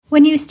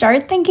When you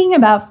start thinking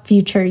about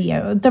future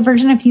you, the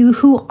version of you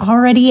who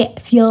already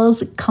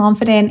feels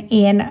confident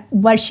in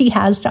what she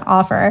has to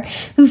offer,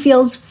 who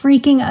feels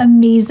freaking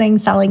amazing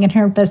selling in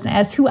her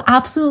business, who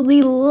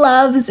absolutely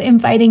loves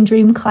inviting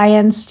dream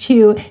clients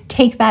to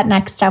take that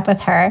next step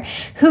with her,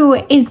 who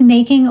is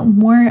making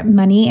more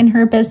money in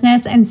her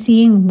business and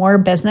seeing more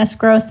business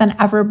growth than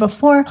ever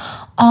before,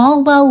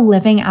 all while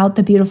living out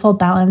the beautiful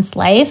balanced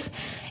life,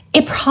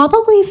 it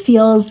probably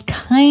feels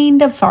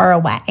kind of far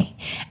away.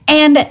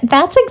 And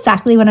that's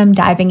exactly what I'm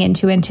diving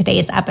into in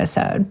today's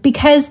episode,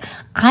 because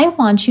I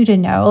want you to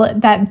know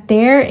that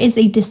there is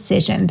a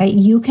decision that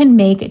you can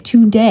make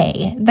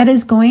today that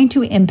is going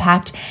to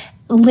impact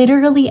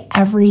literally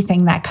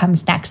everything that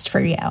comes next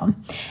for you.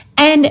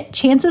 And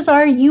chances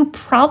are you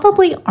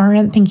probably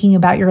aren't thinking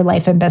about your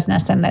life and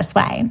business in this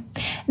way.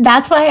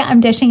 That's why I'm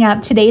dishing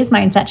out today's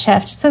mindset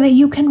shift so that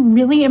you can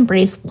really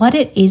embrace what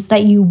it is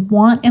that you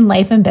want in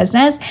life and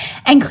business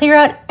and clear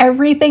out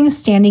everything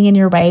standing in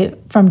your way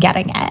from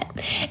getting it.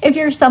 If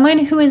you're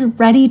someone who is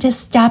ready to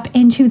step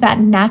into that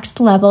next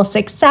level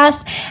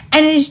success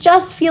and is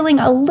just feeling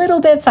a little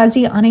bit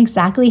fuzzy on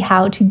exactly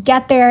how to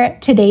get there,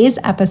 today's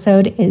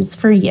episode is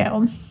for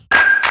you.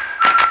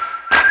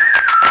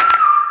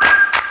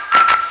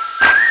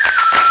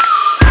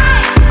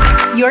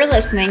 You're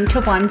listening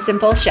to One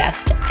Simple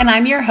Shift, and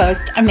I'm your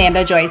host,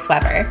 Amanda Joyce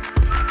Weber,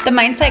 the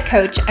mindset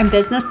coach and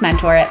business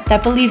mentor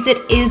that believes it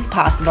is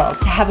possible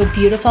to have a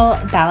beautiful,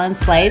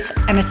 balanced life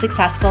and a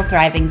successful,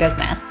 thriving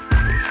business.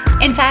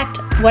 In fact,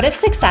 what if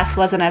success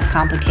wasn't as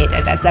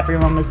complicated as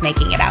everyone was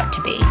making it out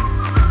to be?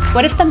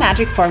 What if the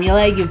magic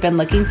formula you've been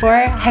looking for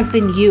has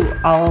been you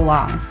all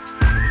along?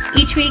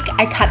 Each week,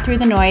 I cut through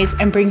the noise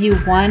and bring you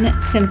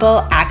one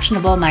simple,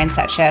 actionable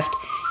mindset shift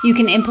you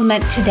can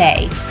implement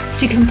today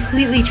to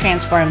completely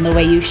transform the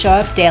way you show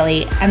up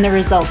daily and the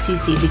results you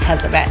see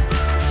because of it.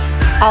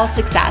 All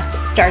success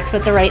starts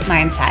with the right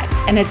mindset,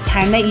 and it's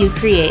time that you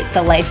create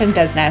the life and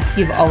business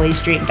you've always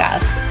dreamed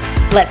of.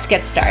 Let's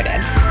get started.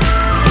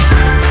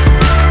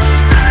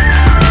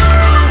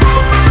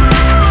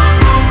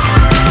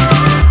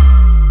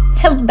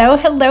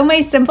 Hello,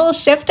 my simple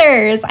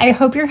shifters. I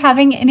hope you're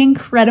having an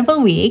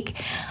incredible week.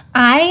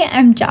 I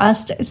am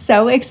just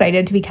so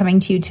excited to be coming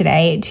to you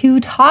today to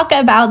talk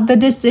about the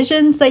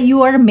decisions that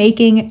you are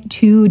making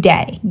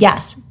today.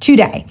 Yes,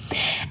 today.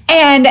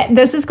 And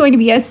this is going to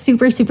be a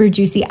super, super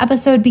juicy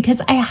episode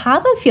because I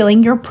have a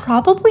feeling you're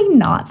probably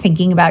not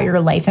thinking about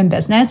your life and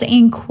business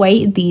in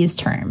quite these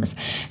terms.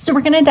 So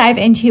we're going to dive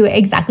into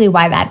exactly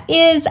why that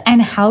is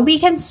and how we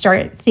can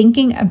start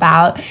thinking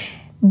about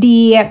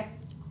the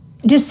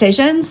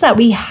decisions that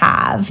we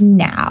have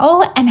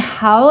now and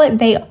how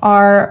they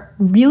are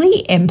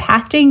really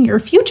impacting your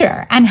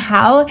future and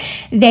how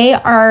they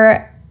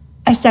are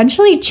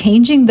essentially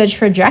changing the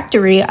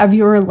trajectory of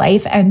your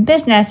life and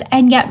business.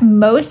 And yet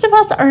most of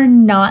us are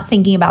not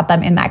thinking about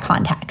them in that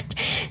context.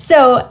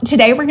 So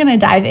today we're going to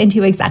dive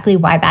into exactly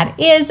why that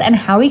is and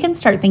how we can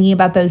start thinking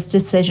about those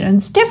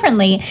decisions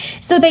differently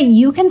so that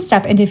you can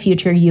step into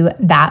future you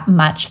that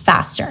much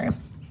faster.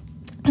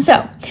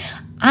 So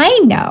I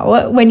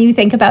know when you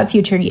think about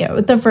future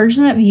you, the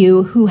version of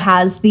you who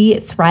has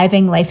the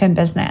thriving life and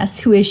business,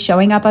 who is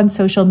showing up on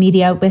social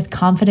media with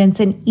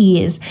confidence and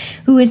ease,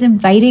 who is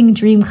inviting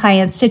dream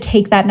clients to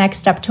take that next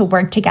step to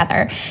work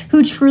together,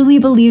 who truly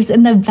believes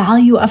in the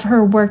value of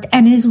her work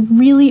and is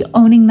really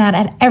owning that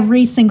at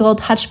every single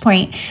touch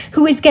point,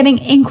 who is getting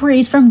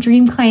inquiries from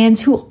dream clients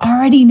who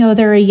already know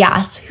they're a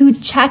yes, who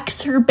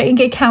checks her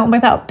bank account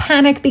without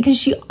panic because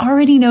she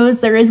already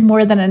knows there is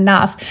more than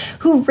enough,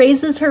 who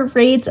raises her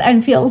rates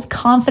and feels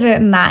confident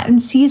in that and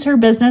sees her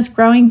business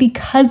growing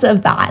because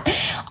of that.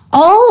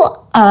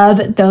 All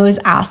of those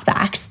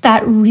aspects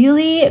that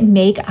really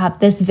make up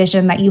this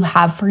vision that you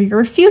have for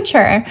your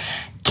future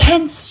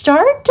can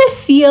start to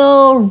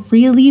feel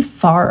really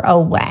far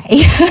away.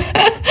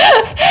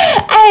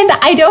 And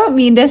I don't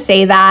mean to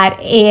say that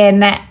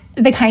in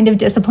the kind of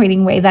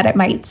disappointing way that it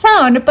might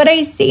sound, but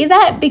I say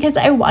that because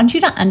I want you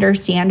to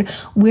understand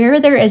where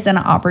there is an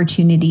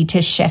opportunity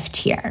to shift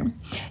here.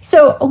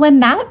 So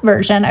when that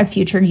version of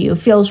future you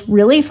feels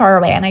really far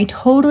away, and I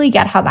totally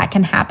get how that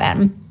can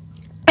happen,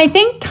 I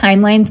think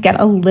timelines get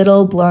a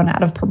little blown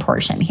out of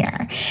proportion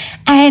here.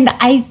 And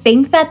I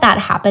think that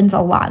happens a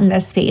lot in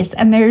this space.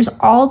 And there's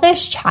all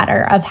this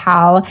chatter of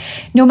how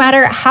no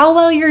matter how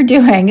well you're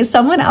doing,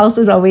 someone else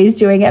is always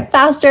doing it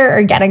faster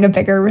or getting a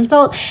bigger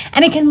result.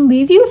 And it can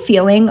leave you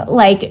feeling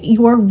like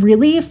you're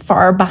really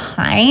far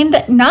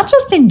behind, not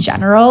just in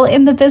general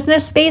in the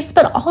business space,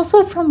 but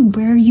also from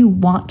where you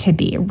want to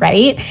be,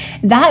 right?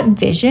 That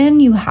vision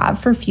you have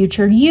for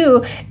future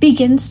you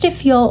begins to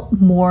feel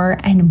more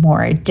and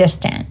more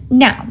distant.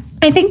 Now,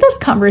 I think this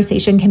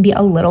conversation can be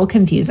a little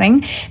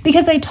confusing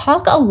because I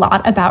talk a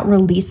lot about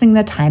releasing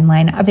the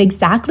timeline of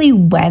exactly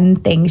when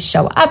things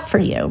show up for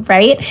you,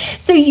 right?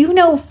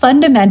 So,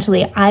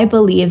 fundamentally, I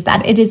believe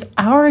that it is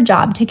our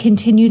job to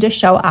continue to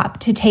show up,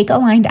 to take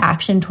aligned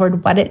action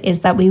toward what it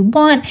is that we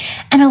want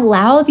and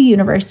allow the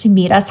universe to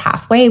meet us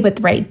halfway with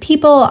the right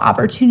people,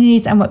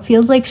 opportunities, and what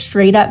feels like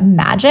straight up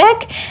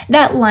magic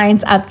that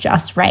lines up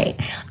just right.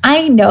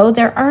 I know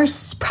there are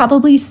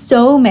probably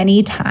so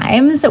many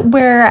times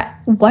where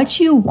what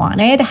you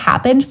wanted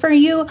happened for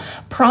you,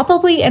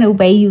 probably in a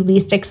way you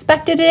least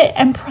expected it,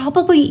 and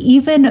probably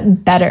even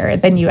better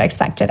than you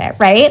expected it,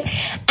 right?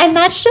 And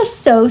that's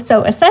just so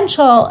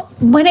essential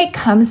when it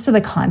comes to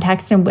the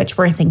context in which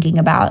we're thinking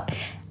about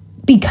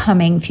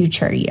becoming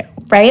future you,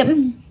 right?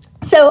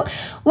 So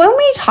when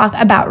we talk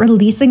about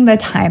releasing the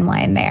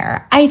timeline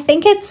there, I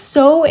think it's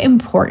so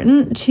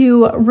important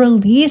to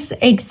release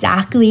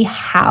exactly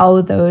how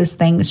those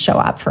things show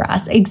up for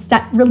us,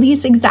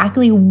 release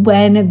exactly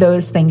when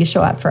those things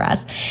show up for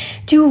us,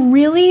 to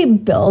really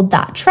build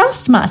that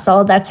trust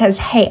muscle that says,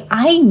 hey,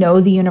 I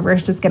know the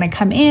universe is going to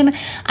come in.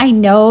 I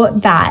know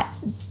that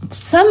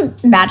some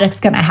magic's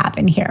going to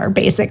happen here,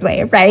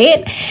 basically,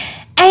 right?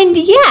 And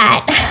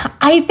yet,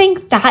 I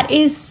think that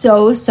is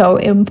so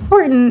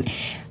important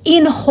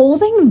in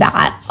holding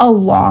that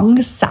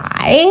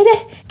alongside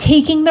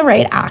taking the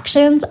right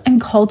actions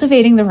and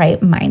cultivating the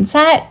right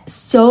mindset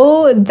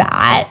so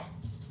that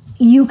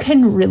you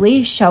can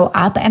really show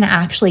up and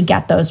actually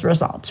get those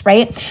results,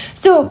 right?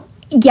 So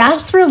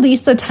yes, release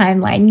the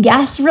timeline.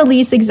 Yes,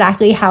 release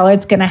exactly how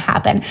it's going to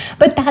happen.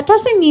 But that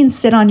doesn't mean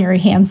sit on your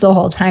hands the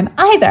whole time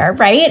either,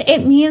 right?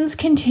 It means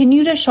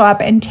continue to show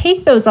up and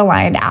take those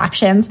aligned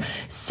actions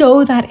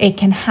so that it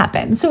can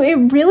happen. So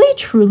it really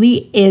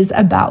truly is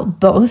about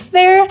both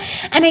there.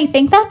 And I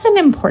think that's an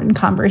important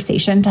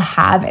conversation to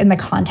have in the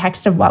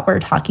context of what we're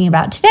talking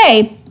about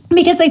today,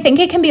 because I think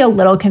it can be a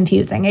little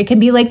confusing. It can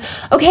be like,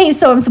 okay,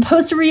 so I'm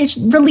supposed to release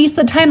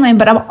the timeline,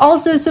 but I'm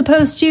also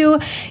supposed to,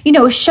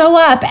 show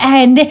up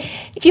and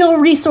feel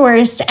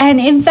resourced and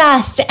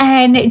invest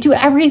and do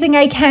everything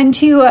I can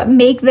to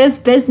make this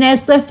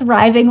business the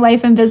thriving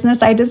life and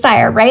business I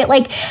desire, right?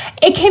 Like,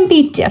 it can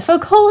be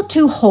difficult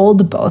to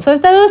hold both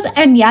of those.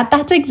 And yet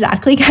that's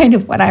exactly kind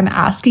of what I'm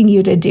asking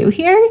you to do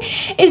here,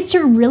 is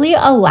to really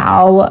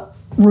allow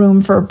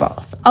room for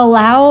both.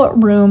 Allow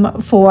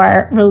room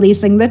for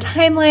releasing the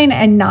timeline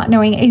and not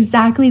knowing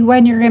exactly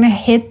when you're going to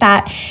hit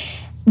that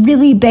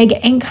really big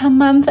income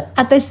month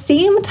at the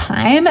same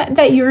time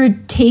that you're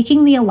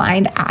taking the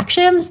aligned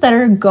actions that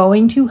are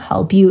going to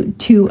help you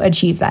to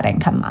achieve that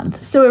income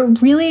month. So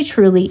it really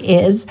truly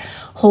is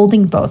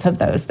holding both of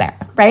those there,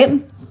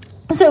 right?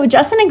 So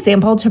just an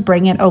example to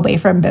bring it away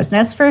from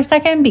business for a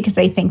second, because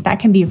I think that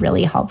can be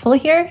really helpful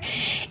here,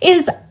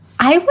 is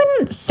I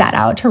wouldn't set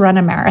out to run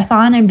a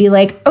marathon and be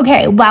like,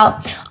 okay,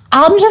 well,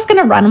 I'm just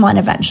going to run one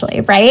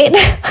eventually, right?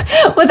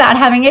 Without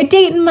having a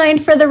date in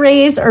mind for the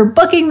race or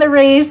booking the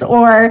race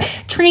or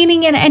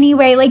training in any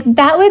way. Like,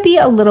 that would be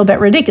a little bit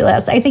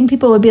ridiculous. I think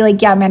people would be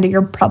like, yeah, Amanda,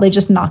 you're probably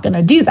just not going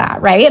to do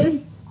that, right?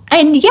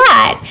 And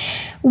yet,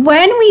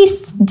 when we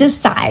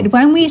decide,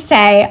 when we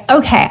say,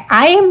 okay,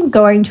 I am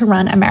going to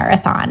run a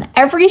marathon,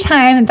 every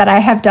time that I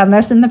have done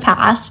this in the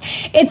past,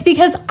 it's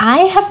because I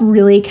have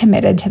really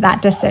committed to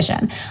that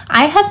decision.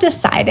 I have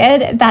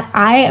decided that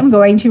I am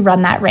going to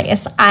run that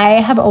race.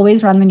 I have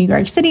always run the New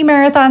York City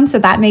Marathon, so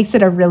that makes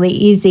it a really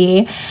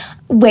easy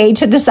way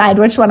to decide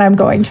which one I'm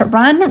going to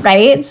run,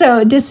 right?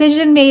 So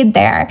decision made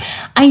there.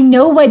 I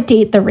know what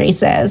date the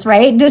race is,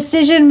 right?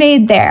 Decision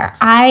made there.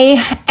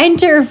 I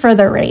enter for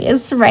the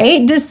race,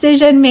 right?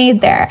 Decision made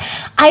there.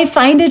 I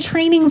find a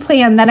training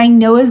plan that I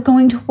know is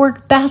going to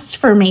work best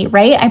for me,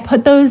 right? I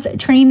put those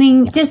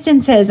training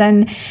distances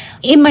and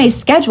in my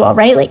schedule,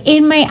 right? Like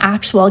in my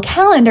actual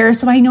calendar,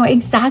 so I know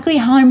exactly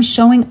how I'm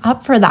showing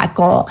up for that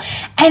goal.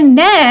 And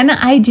then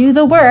I do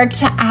the work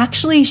to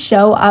actually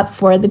show up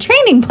for the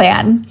training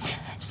plan.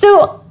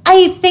 So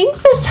I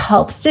think this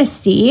helps to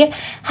see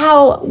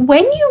how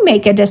when you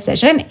make a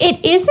decision,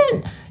 it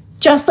isn't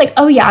just like,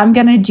 oh yeah, I'm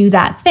going to do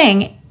that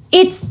thing.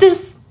 It's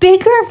this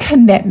bigger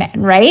commitment,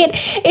 right?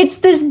 It's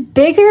this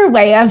bigger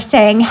way of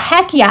saying,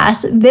 heck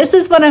yes, this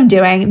is what I'm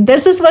doing.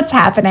 This is what's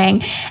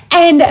happening.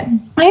 And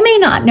I may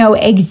not know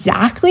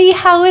exactly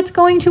how it's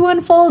going to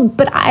unfold,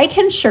 but I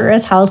can sure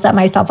as hell set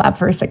myself up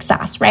for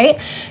success, right?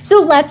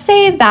 So let's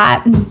say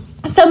that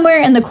somewhere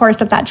in the course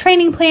of that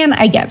training plan,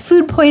 I get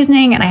food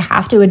poisoning and I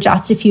have to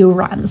adjust a few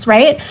runs,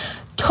 right?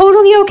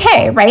 Totally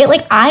okay, right?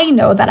 Like, I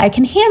know that I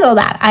can handle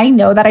that. I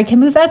know that I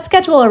can move that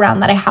schedule around,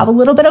 that I have a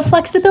little bit of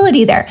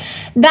flexibility there.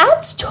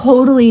 That's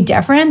totally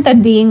different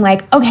than being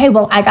like, okay,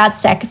 well, I got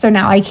sick, so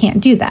now I can't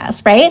do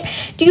this, right?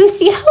 Do you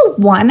see how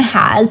one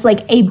has like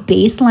a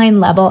baseline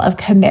level of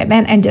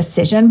commitment and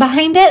decision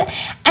behind it,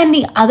 and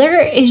the other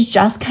is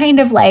just kind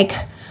of like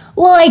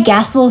well, I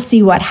guess we'll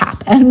see what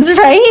happens,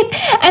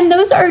 right? And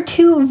those are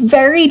two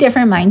very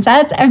different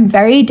mindsets and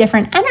very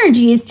different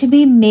energies to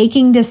be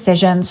making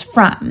decisions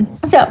from.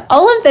 So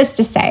all of this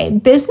to say,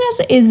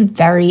 business is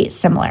very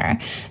similar.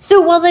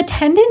 So while the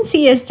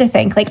tendency is to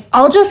think like,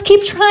 I'll just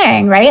keep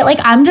trying, right? Like,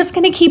 I'm just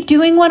going to keep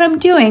doing what I'm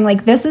doing.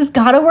 Like, this has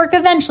got to work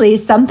eventually.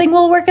 Something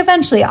will work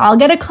eventually. I'll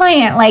get a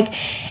client. Like,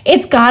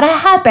 it's got to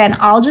happen.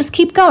 I'll just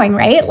keep going,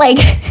 right? Like,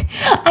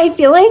 I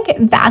feel like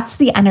that's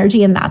the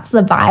energy and that's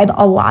the vibe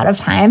a lot of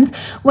times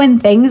when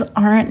things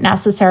aren't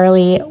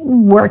necessarily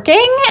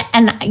working.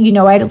 And I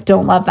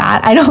don't love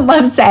that. I don't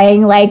love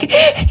saying like,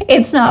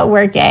 it's not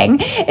working.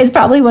 It's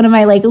probably one of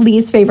my like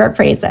least favorite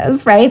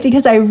phrases, right?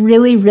 Because I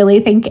really, really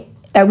think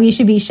that we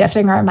should be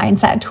shifting our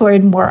mindset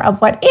toward more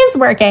of what is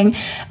working.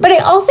 But I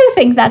also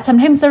think that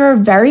sometimes there are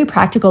very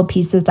practical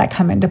pieces that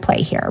come into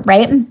play here,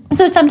 right?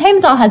 So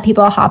sometimes I'll have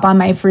people hop on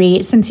my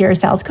free Sincere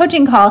Sales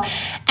coaching call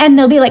and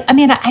they'll be like,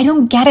 Amanda, I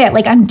don't get it.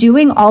 Like, I'm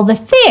doing all the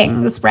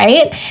things,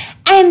 right?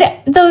 And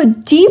the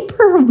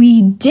deeper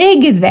we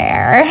dig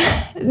there,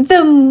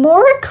 the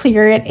more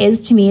clear it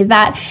is to me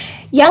that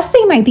yes,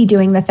 they might be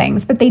doing the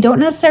things, but they don't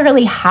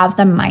necessarily have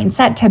the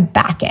mindset to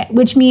back it,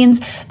 which means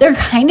they're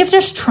kind of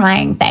just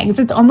trying things.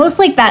 It's almost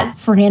like that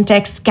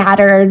frantic,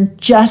 scattered,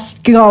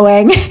 just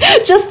going,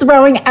 just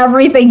throwing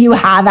everything you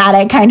have at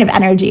it kind of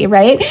energy,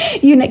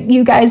 right?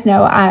 You guys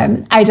know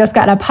I just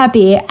got a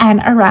puppy, and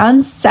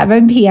around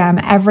 7 p.m.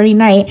 every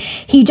night,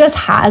 he just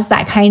has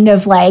that kind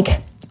of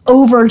like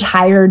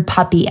overtired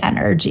puppy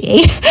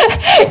energy.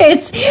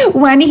 It's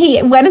when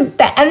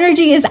the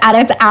energy is at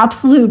its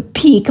absolute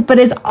peak, but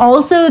it's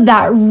also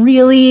that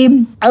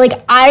really like,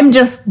 I'm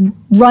just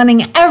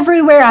running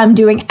everywhere. I'm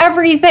doing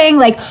everything,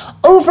 like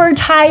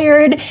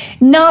overtired,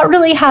 not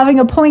really having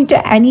a point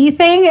to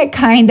anything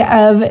kind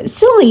of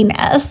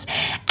silliness.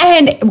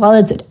 And while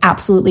it's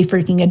absolutely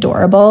freaking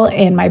adorable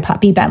in my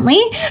puppy Bentley,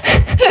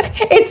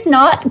 it's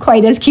not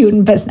quite as cute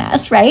in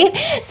business, right?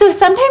 So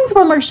sometimes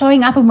when we're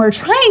showing up and we're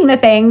trying the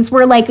things,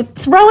 we're like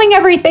throwing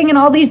everything in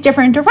all these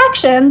different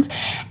directions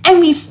and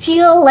we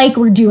feel like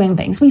we're doing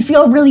things. We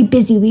feel really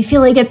busy. We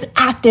feel like it's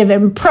active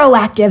and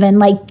proactive and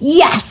like,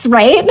 yes,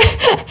 right?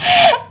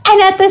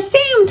 And at the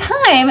same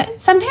time,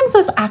 sometimes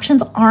those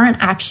actions aren't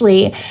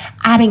actually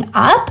adding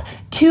up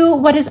to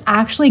what is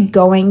actually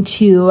going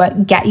to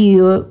get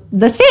you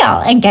the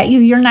sale and get you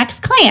your next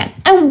client.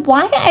 And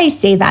why I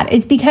say that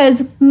is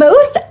because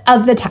most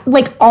of the time,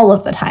 like all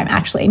of the time,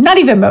 actually, not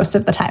even most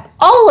of the time,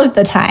 all of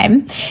the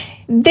time,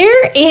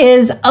 there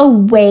is a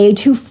way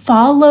to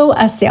follow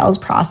a sales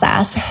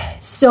process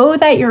so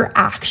that your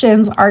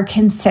actions are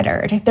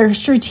considered. They're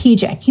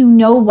strategic. You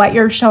know what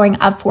you're showing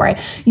up for.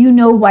 You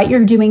know what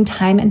you're doing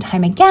time and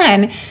time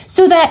again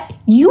so that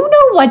you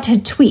know what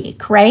to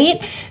tweak,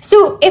 right?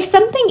 So if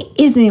something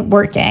isn't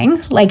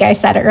working, like I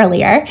said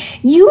earlier,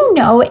 you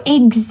know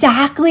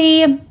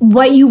exactly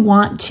what you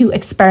want to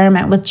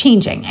experiment with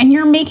changing. And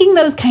you're making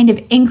those kind of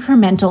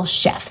incremental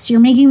shifts. You're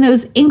making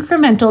those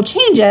incremental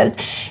changes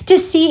to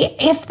see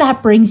if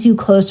that brings you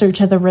closer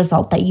to the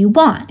result that you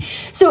want.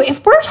 So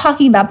if we're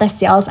talking about the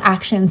sales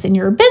actions in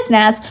your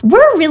business,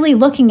 we're really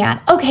looking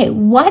at, okay,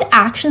 what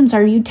actions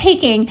are you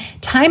taking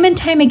time and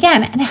time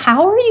again? And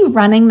how are you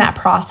running that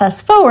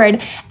process forward?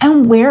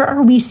 And where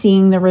are we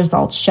seeing the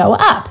results show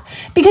up?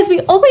 Because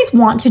we always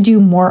want to do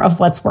more of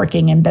what's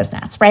working in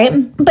business, right?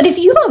 But if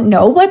you don't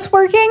know what's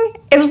working,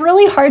 it's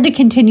really hard to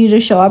continue to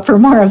show up for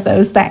more of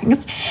those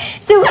things.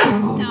 So,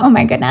 oh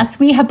my goodness,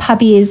 we have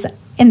puppies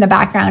in the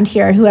background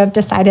here who have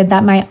decided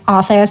that my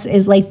office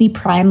is like the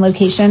prime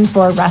location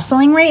for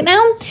wrestling right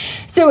now.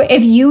 So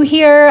if you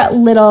hear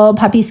little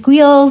puppy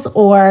squeals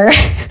or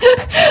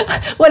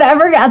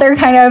whatever other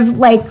kind of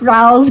like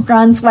growls,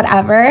 grunts,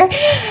 whatever,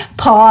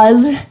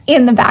 paws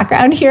in the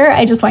background here,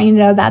 I just want you to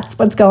know that's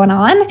what's going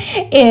on,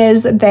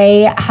 is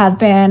they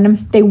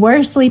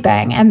were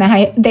sleeping and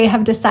they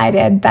have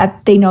decided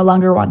that they no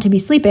longer want to be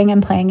sleeping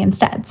and playing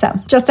instead. So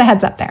just a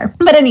heads up there.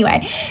 But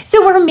anyway,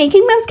 so we're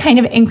making those kind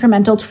of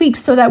incremental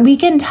tweaks so that we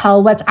can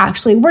tell what's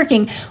actually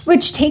working,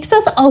 which takes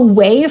us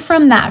away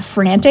from that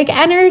frantic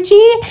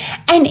energy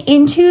and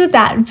into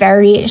that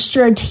very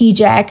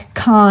strategic,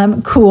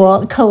 calm,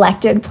 cool,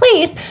 collected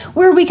place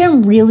where we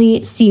can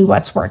really see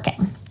what's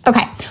working.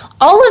 Okay,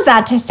 all of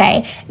that to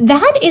say,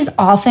 that is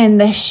often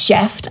the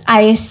shift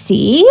I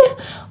see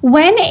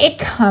when it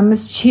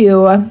comes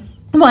to,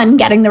 one,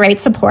 getting the right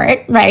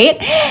support, right?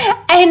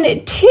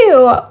 And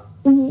two,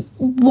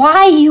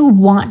 why you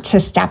want to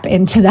step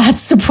into that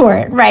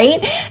support,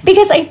 right?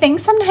 Because I think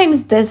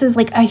sometimes this is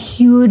like a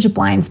huge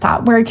blind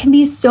spot where it can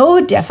be so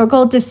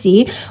difficult to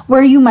see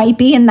where you might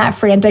be in that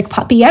frantic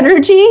puppy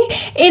energy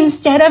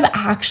instead of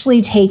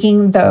actually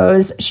taking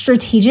those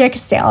strategic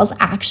sales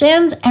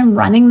actions and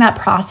running that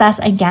process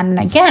again and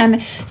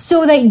again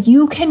so that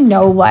you can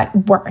know what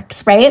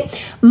works,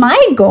 right? My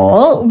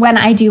goal when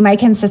I do my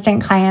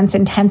consistent clients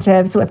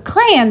intensives with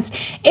clients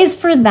is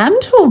for them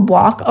to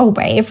walk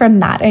away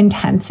from that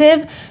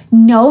intensive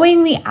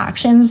knowing the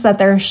actions that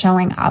they're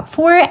showing up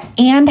for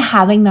and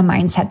having the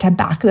mindset to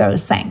back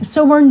those things.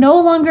 So we're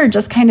no longer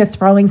just kind of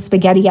throwing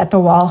spaghetti at the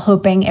wall,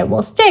 hoping it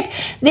will stick.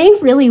 They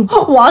really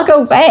walk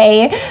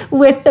away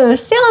with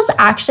those sales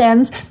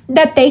actions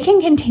that they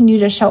can continue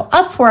to show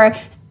up for,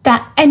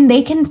 that, and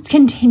they can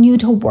continue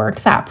to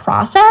work that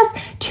process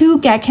to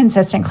get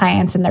consistent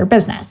clients in their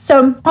business.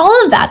 So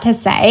all of that to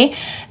say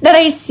that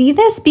I see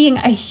this being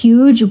a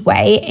huge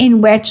way in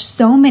which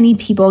so many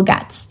people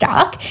get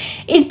stuck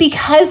is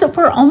because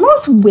we're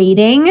almost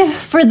waiting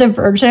for the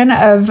version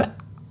of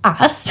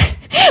us,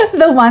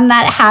 the one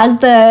that has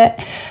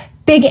the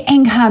big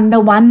income, the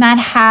one that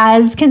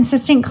has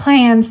consistent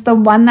clients, the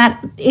one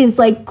that is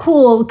like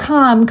cool,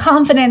 calm,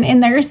 confident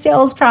in their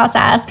sales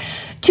process,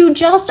 to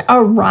just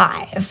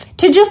arrive,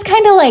 to just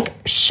kind of like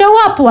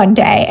show up one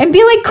day and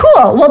be like,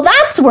 cool, well,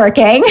 that's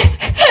working.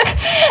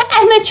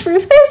 And the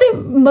truth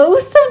is,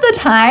 most of the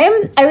time,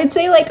 I would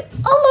say like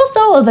almost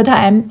all of the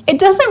time, it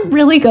doesn't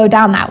really go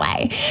down that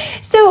way.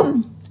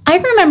 So I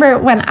remember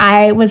when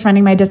I was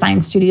running my design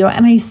studio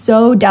and I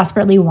so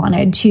desperately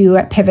wanted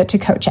to pivot to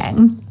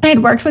coaching. I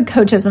had worked with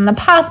coaches in the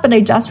past, but I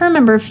just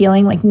remember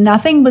feeling like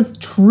nothing was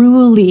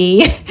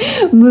truly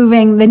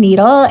moving the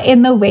needle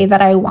in the way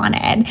that I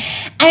wanted.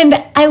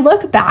 And I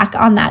look back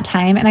on that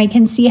time and I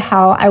can see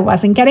how I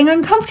wasn't getting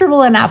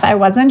uncomfortable enough. I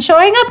wasn't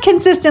showing up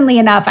consistently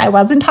enough. I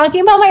wasn't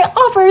talking about my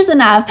offers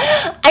enough.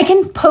 I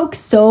can poke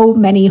so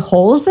many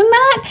holes in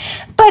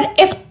that. But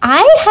if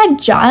I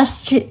had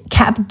just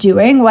kept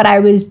doing what I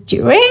was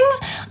doing,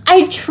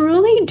 I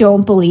truly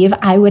don't believe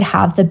I would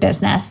have the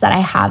business that I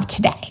have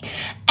today.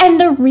 And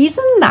the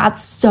reason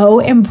that's so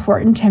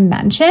important to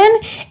mention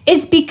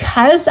is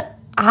because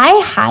I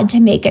had to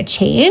make a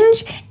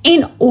change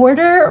in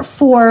order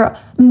for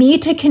me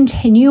to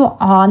continue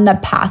on the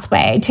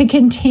pathway, to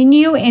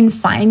continue in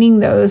finding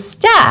those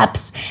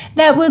steps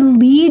that would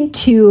lead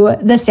to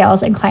the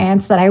sales and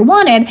clients that I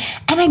wanted.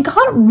 And I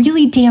got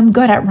really damn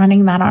good at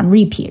running that on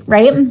repeat,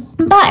 right?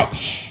 But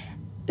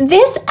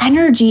this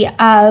energy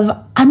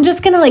of, I'm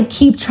just going to like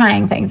keep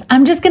trying things.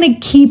 I'm just going to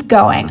keep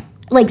going.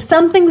 Like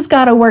something's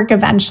got to work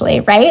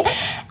eventually, right?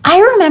 I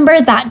remember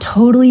that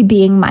totally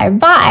being my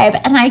vibe.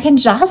 And I can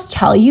just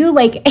tell you,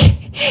 like,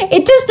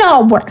 it does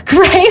not work,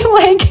 right?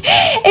 Like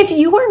if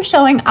you are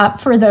showing up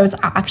for those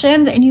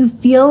actions and you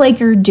feel like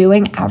you're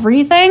doing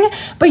everything,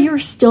 but you're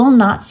still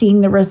not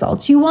seeing the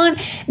results you want,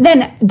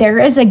 then there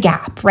is a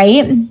gap,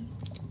 right?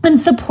 And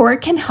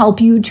support can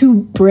help you to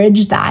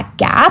bridge that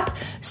gap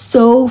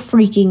so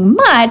freaking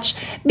much,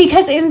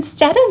 because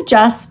instead of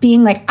just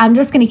being like, I'm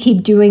just going to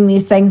keep doing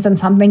these things and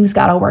something's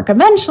got to work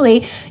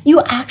eventually,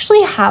 you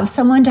actually have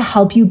someone to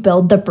help you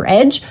build the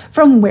bridge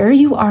from where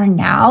you are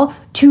now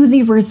to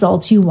the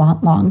results you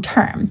want long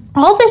term.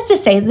 All this to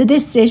say, the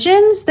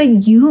decisions that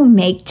you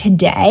make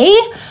today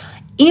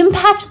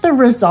impact the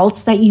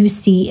results that you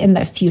see in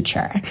the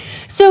future.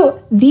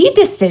 So the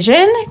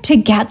decision to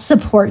get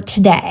support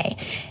today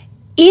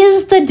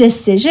is the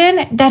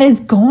decision that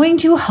is going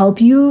to help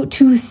you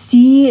to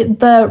see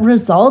the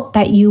result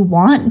that you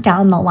want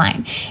down the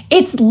line.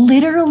 It's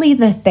literally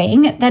the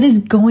thing that is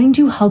going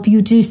to help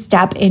you to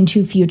step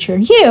into future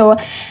you.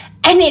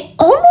 And it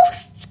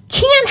almost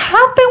can't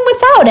happen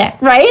without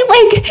it, right?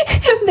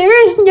 Like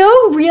there is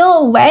no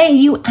real way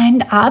you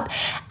end up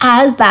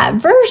as that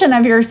version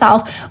of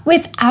yourself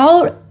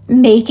without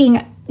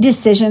making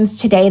decisions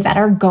today that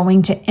are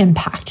going to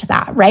impact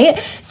that, right?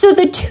 So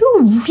the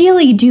two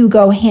really do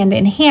go hand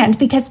in hand,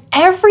 because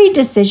every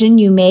decision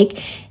you make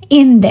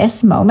in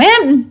this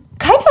moment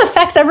kind of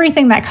affects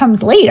everything that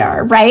comes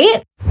later,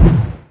 right?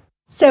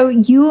 So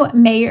you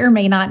may or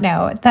may not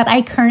know that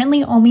I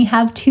currently only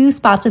have 2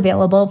 spots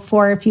available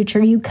for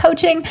Future You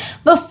coaching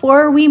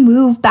before we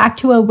move back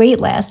to a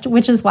wait list,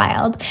 which is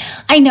wild.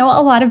 I know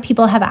a lot of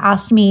people have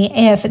asked me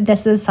if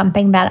this is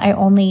something that I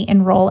only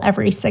enroll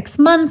every 6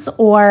 months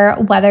or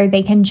whether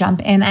they can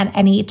jump in at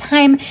any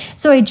time.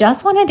 So I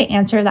just wanted to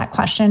answer that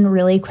question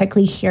really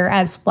quickly here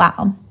as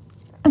well.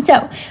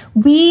 So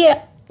we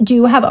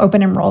do have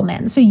open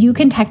enrollment, so you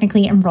can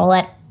technically enroll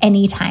at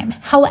anytime.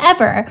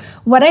 However,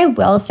 what I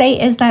will say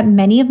is that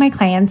many of my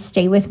clients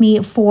stay with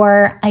me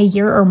for a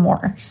year or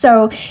more.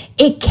 So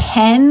it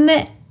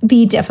can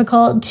be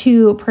difficult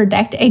to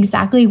predict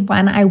exactly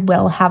when I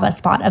will have a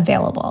spot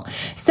available.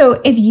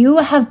 So if you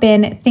have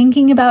been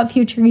thinking about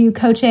Future You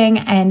coaching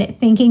and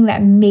thinking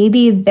that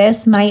maybe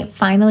this might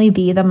finally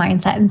be the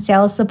mindset and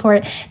sales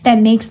support that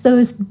makes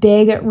those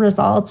big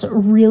results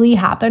really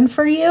happen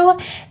for you,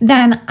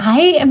 then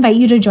I invite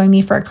you to join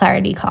me for a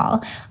clarity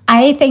call.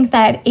 I think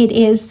that it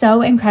is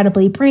so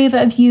incredibly brave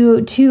of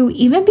you to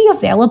even be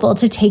available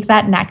to take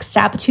that next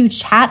step, to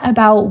chat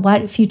about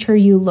what Future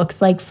You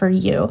looks like for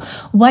you,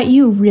 what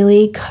you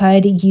really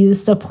could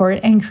use support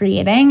in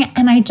creating.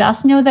 And I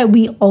just know that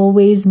we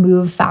always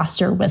move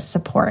faster with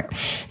support.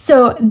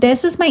 So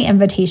this is my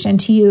invitation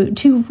to you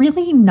to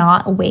really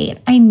not wait.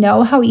 I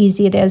know how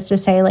easy it is to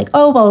say like,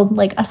 oh, well,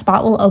 like a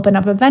spot will open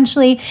up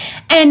eventually.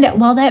 And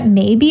while that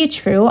may be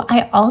true,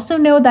 I also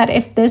know that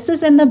if this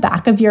is in the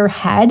back of your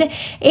head,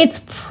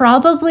 it's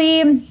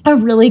probably a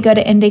really good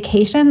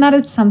indication that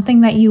it's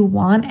something that you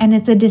want, and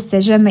it's a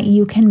decision that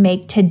you can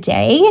make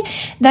today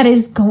that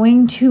is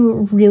going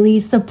to really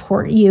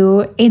support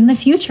you in the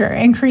future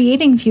and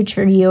creating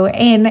future you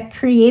and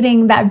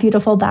creating that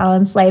beautiful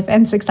balanced life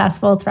and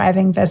successful,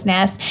 thriving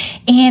business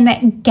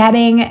and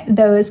getting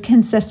those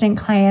consistent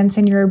clients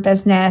in your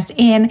business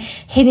and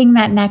hitting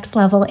that next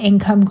level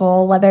income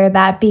goal, whether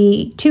that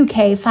be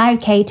 2K,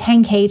 5K,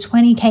 10K,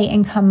 20K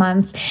income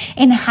months,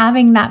 and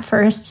having that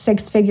first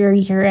six-figure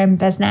year in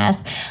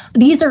business.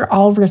 These are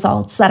all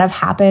results that have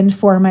happened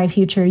for my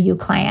future you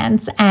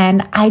clients.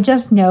 And I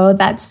just know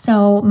that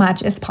so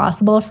much is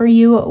possible for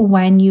you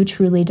when you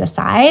truly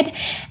decide.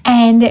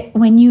 And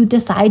when you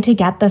decide to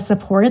get the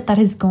support that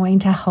is going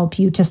to help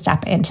you to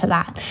step into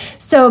that.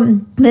 So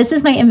this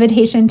is my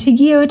invitation to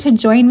you to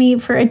join me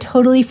for a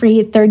totally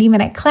free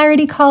 30-minute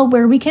clarity call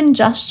where we can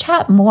just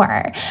chat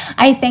more.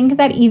 I think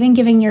that even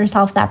giving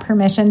yourself that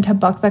permission to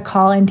book the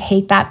call and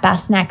take that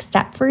best next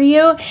step for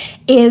you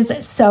is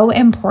so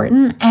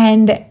important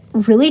and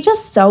really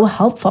just so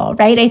helpful,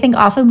 right? I think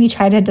often we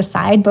try to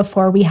decide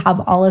before we have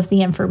all of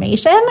the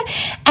information,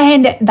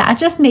 and that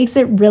just makes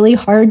it really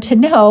hard to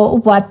know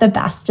what the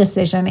best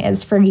decision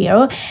is for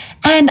you.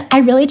 And I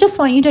really just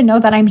want you to know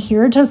that I'm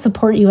here to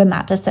support you in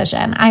that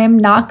decision. I am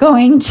not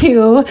going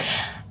to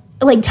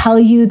tell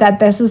you that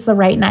this is the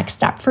right next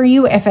step for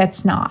you if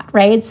it's not,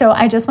 right? So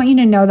I just want you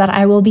to know that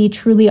I will be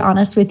truly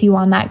honest with you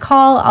on that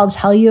call. I'll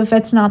tell you if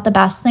it's not the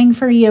best thing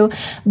for you,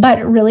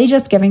 but really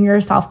just giving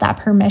yourself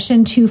that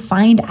permission to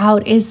find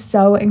out is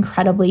so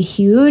incredibly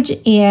huge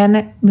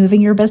in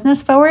moving your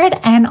business forward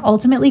and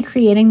ultimately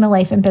creating the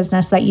life and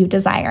business that you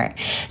desire.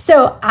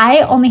 So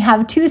I only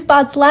have 2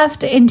 spots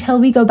left until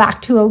we go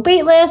back to a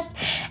wait list.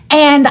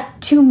 And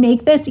to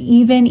make this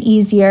even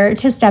easier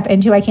to step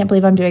into, I can't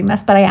believe I'm doing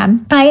this, but I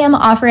am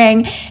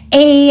offering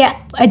a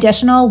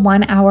additional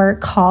 1-hour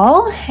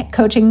call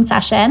coaching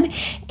session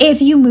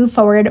if you move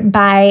forward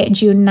by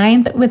June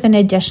 9th with an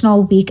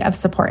additional week of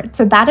support.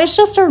 So that is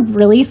just a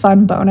really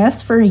fun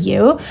bonus for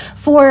you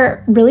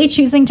for really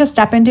choosing to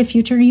step into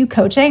future you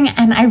coaching.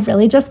 And I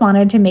really just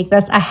wanted to make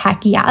this a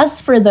heck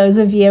yes for those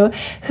of you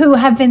who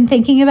have been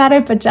thinking about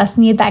it, but just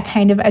need that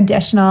kind of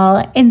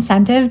additional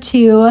incentive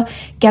to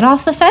get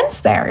off the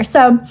fence there.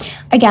 So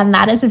again,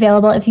 that is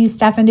available if you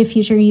step into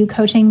future you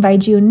coaching by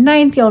June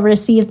 9th. You'll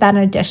receive that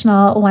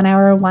additional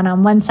 1-hour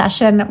one-on-one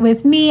session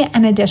with me,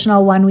 an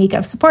additional 1 week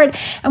of support,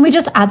 and we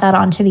just add that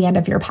on to the end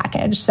of your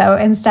package. So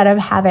instead of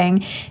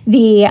having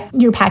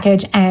your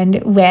package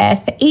end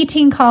with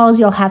 18 calls,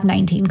 you'll have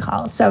 19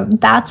 calls. So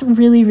that's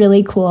really,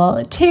 really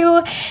cool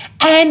too.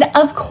 And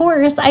of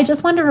course, I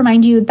just want to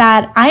remind you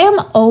that I am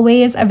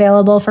always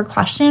available for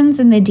questions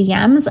in the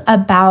DMs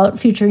about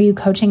future you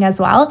coaching as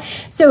well.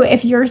 So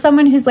if you're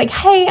someone who's like,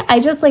 hey, I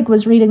just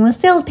was reading the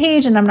sales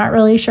page and I'm not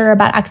really sure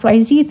about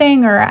XYZ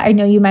thing, or I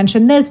know you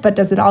mentioned this, but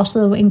does it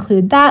also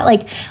include that?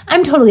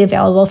 I'm totally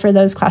available for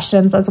those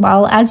questions as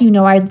well. As you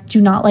know, I do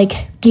not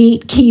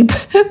gatekeep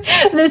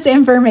this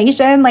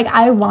information.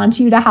 I want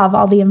you to have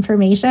all the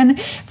information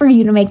for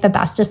you to make the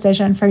best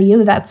decision for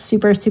you. That's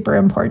super, super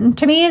important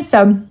to me.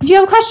 So if you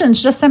have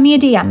questions, just send me a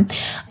DM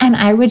and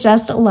I would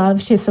just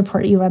love to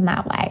support you in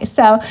that way.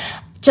 So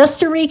just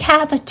to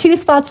recap, 2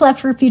 spots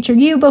left for future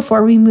you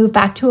before we move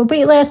back to a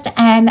waitlist,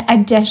 and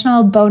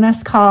additional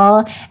bonus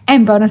call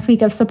and bonus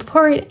week of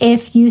support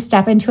if you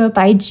step into it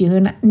by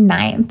June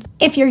 9th.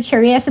 If you're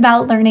curious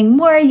about learning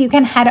more, you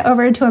can head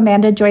over to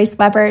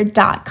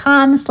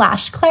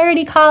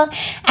amandajoyceweber.com/clarity call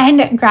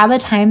and grab a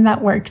time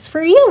that works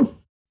for you.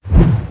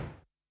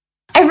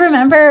 I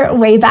remember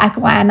way back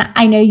when,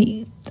 I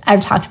know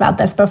I've talked about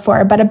this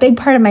before, but a big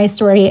part of my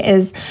story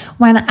is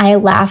when I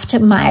left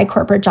my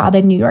corporate job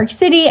in New York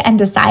City and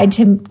decided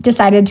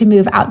to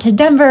move out to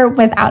Denver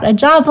without a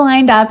job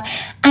lined up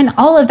and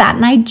all of that.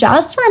 And I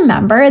just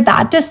remember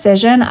that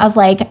decision of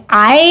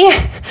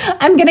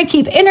I'm going to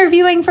keep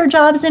interviewing for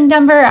jobs in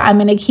Denver. I'm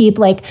going to keep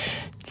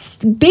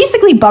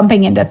basically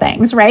bumping into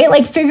things,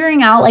 right?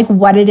 Figuring out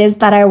what it is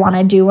that I want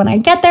to do when I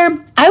get there.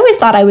 I always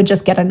thought I would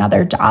just get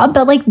another job,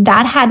 but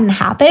that hadn't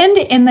happened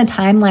in the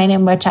timeline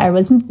in which I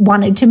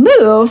wanted to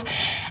move.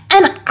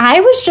 And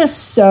I was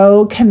just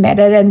so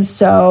committed and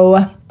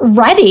so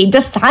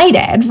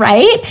decided,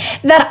 right?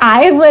 That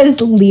I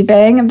was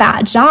leaving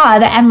that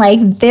job.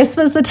 And this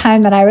was the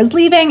time that I was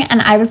leaving.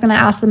 And I was going to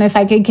ask them if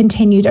I could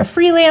continue to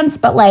freelance,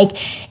 but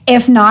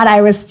if not,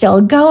 I was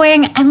still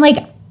going. And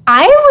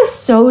I was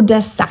so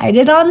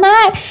decided on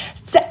that.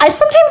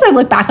 Sometimes I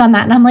look back on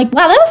that and I'm wow,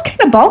 that was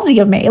kind of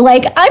ballsy of me.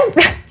 I'm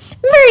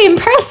very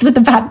impressed with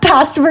the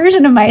past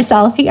version of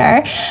myself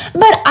here.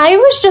 But I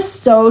was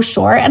just so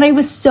sure, and I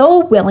was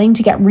so willing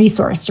to get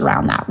resourced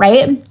around that,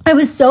 right? I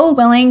was so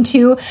willing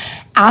to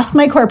ask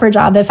my corporate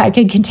job if I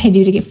could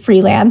continue to get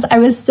freelance. I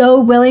was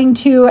so willing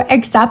to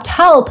accept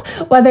help,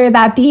 whether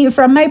that be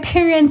from my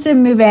parents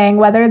in moving,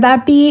 whether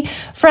that be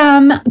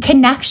from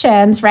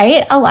connections,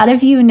 right? A lot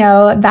of you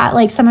know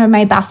that some of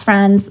my best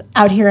friends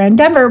out here in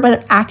Denver,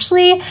 but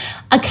actually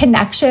a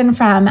connection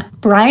from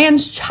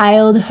Brian's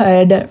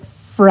childhood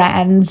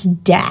friend's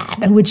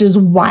dad, which is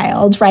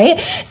wild, right?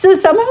 So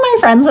some of my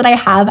friends that I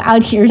have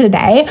out here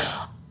today,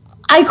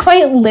 I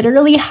quite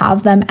literally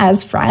have them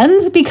as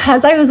friends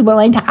because I was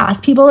willing to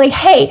ask people like,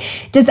 hey,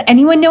 does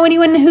anyone know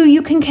anyone who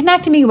you can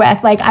connect me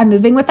with? Like, I'm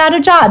moving without a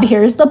job.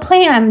 Here's the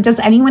plan. Does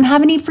anyone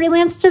have any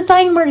freelance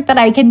design work that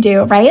I can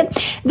do, right?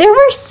 There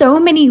were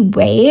so many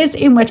ways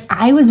in which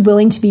I was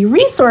willing to be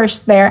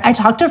resourced there. I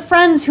talked to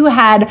friends who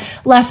had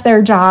left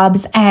their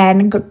jobs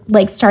and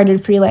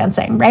started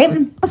freelancing,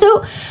 right?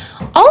 So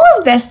all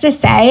of this to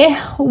say,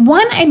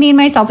 one, I made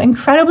myself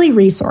incredibly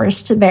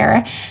resourced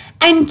there.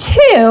 And two,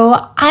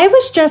 I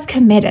was just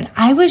committed.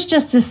 I was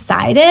just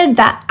decided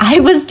that I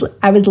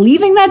was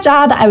leaving that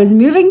job. I was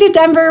moving to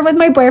Denver with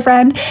my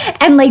boyfriend.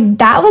 And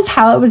that was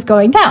how it was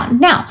going down.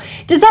 Now,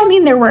 does that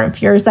mean there weren't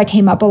fears that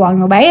came up along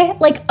the way?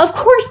 Of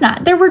course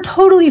not. There were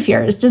totally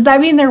fears. Does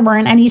that mean there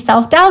weren't any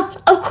self-doubts?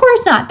 Of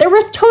course not. There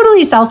was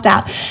totally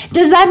self-doubt.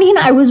 Does that mean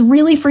I was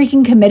really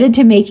freaking committed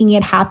to making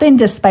it happen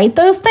despite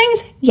those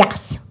things?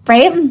 Yes,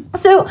 right?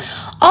 So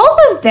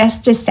all of this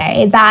to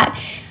say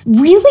that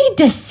really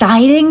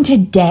deciding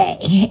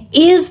today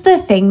is the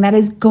thing that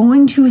is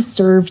going to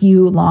serve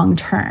you long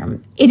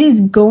term. It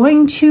is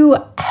going to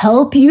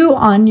help you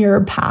on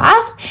your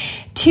path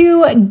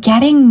to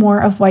getting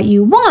more of what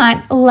you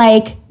want,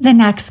 like the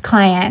next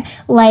client,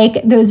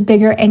 like those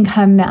bigger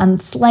income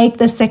months, like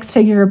the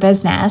 6-figure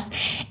business.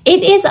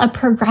 It is a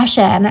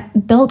progression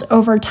built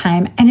over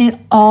time, and it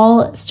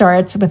all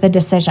starts with a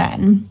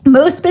decision.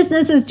 Most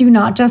businesses do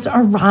not just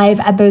arrive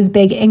at those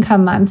big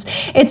income months.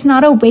 It's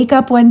not a wake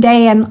up one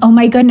day and, oh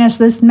my goodness,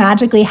 this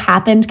magically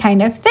happened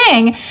kind of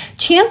thing.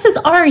 Chances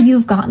are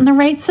you've gotten the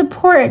right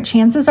support.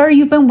 Chances are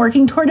you've been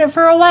working toward it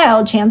for a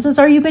while. Chances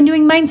are you've been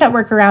doing mindset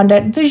work around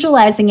it,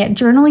 visualizing it,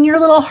 journaling your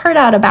little heart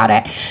out about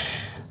it.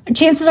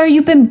 Chances are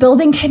you've been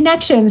building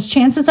connections.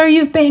 Chances are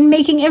you've been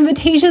making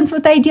invitations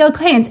with ideal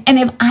clients. And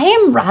if I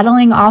am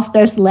rattling off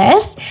this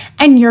list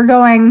and you're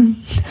going,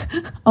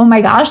 oh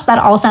my gosh, that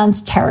all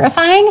sounds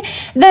terrifying,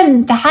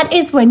 then that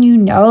is when you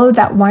know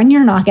that one,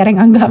 you're not getting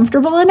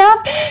uncomfortable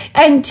enough,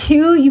 and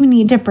two, you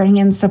need to bring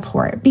in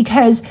support,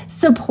 because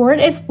support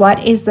is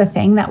what is the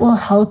thing that will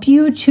help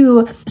you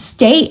to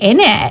stay in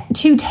it,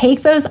 to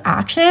take those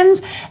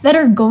actions that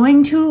are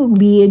going to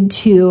lead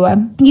to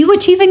you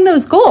achieving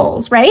those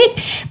goals, right?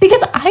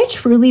 Because I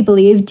truly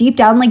believe deep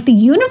down, the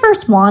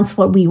universe wants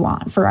what we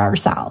want for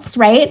ourselves,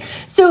 right?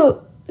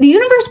 So the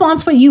universe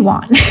wants what you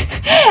want.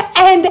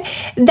 And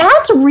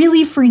that's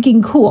really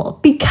freaking cool,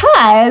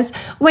 because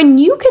when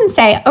you can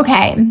say,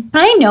 okay,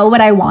 I know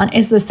what I want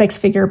is the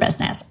 6-figure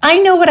business. I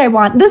know what I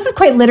want. This is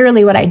quite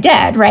literally what I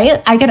did,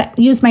 right? I could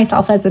use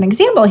myself as an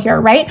example here,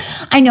 right?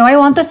 I know I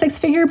want the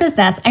 6-figure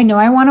business. I know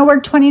I want to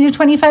work 20 to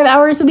 25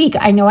 hours a week.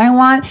 I know I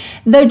want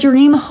the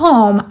dream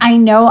home. I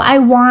know I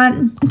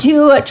want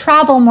to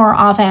travel more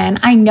often.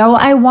 I know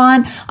I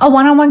want a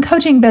one-on-one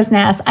coaching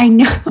business. I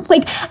know,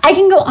 I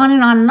can go on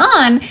and on and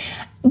on.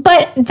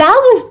 But that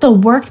was the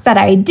work that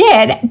I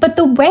did. But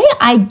the way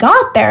I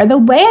got there, the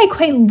way I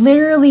quite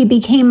literally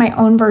became my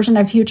own version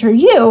of future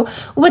you,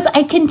 was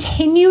I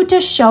continued to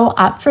show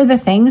up for the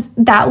things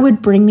that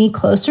would bring me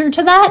closer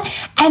to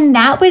that. And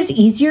that was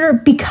easier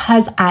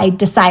because I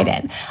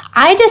decided.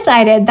 I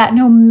decided that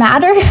no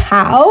matter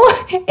how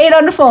it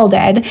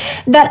unfolded,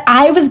 that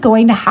I was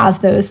going to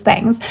have those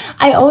things.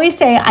 I always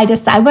say I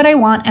decide what I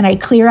want and I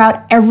clear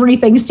out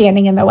everything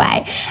standing in the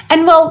way.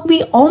 And while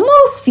we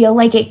almost feel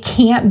like it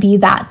can't be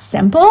that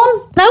simple,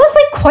 that was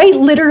quite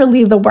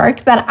literally the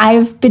work that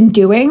I've been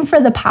doing for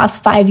the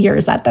past 5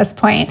 years at this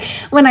point,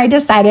 when I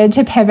decided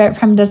to pivot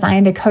from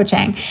design to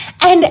coaching.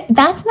 And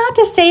that's not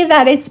to say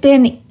that it's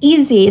been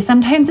easy.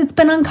 Sometimes it's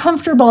been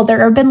uncomfortable. There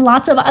have been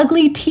lots of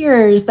ugly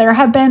tears. There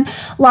have been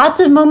lots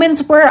of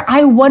moments where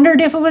I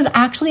wondered if it was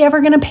actually ever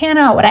going to pan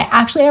out. Would I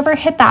actually ever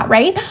hit that,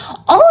 right?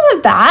 All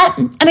of that,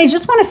 and I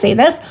just want to say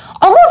this,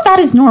 all of that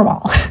is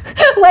normal.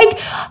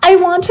 I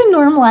want to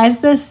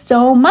normalize this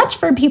so much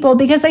for people,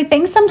 because I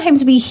think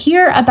sometimes we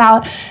hear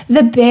about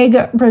the big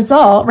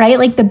result,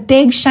 right? The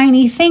big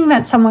shiny thing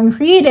that someone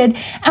created,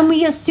 and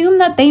we assume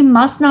that they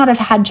must not have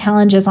had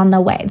challenges on the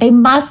way. They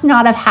must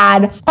not have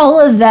had all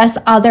of this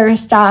other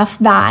stuff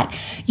that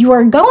you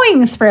are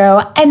going through,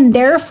 and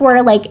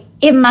therefore,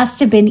 it must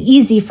have been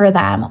easy for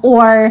them,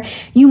 or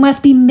you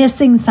must be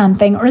missing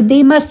something, or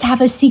they must have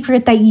a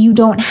secret that you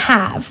don't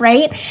have,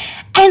 right?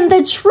 And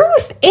the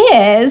truth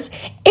is,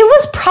 it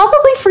was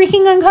probably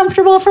freaking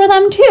uncomfortable for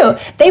them too.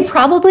 They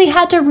probably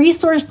had to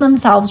resource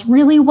themselves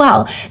really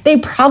well. They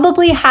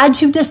probably had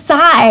to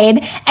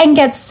decide and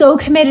get so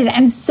committed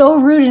and so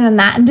rooted in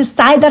that, and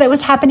decide that it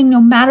was happening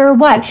no matter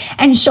what,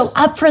 and show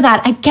up for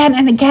that again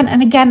and again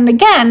and again and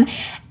again.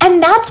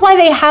 And that's why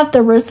they have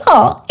the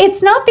result.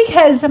 It's not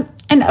because,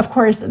 and of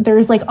course,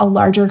 there's a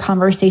larger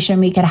conversation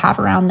we could have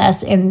around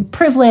this in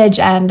privilege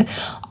and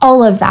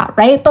all of that,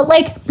 right? But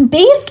like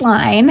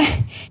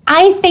baseline,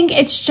 I think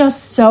it's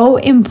just so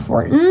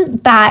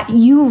important that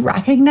you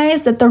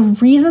recognize that the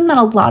reason that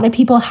a lot of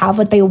people have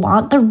what they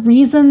want, the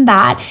reason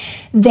that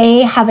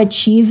they have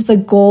achieved the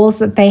goals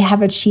that they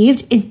have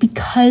achieved is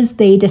because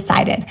they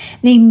decided.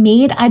 They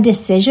made a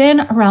decision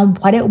around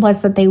what it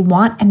was that they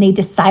want, and they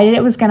decided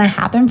it was going to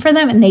happen for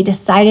them, and they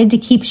decided to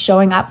keep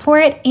showing up for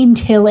it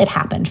until it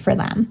happened for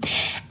them.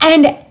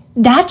 And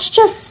that's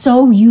just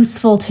so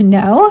useful to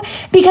know,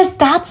 because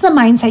that's the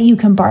mindset you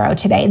can borrow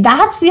today.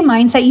 That's the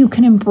mindset you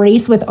can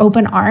embrace with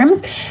open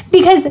arms,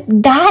 because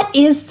that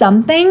is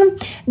something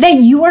that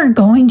you are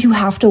going to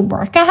have to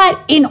work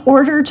at in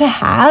order to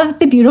have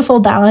the beautiful,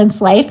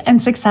 balanced life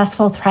and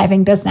successful,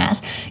 thriving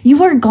business.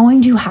 You are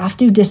going to have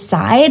to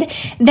decide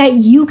that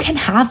you can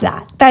have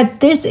that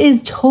this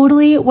is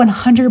totally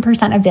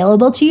 100%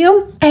 available to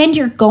you, and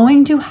you're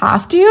going to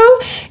have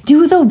to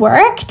do the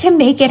work to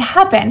make it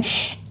happen.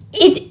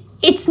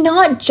 It's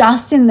not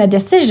just in the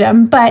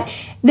decision, but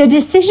the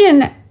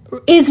decision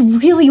is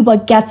really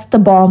what gets the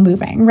ball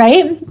moving,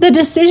 right? The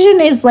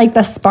decision is like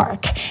the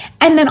spark.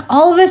 And then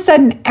all of a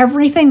sudden,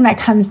 everything that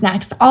comes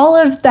next, all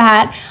of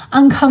that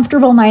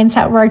uncomfortable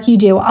mindset work you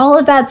do, all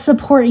of that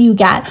support you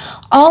get,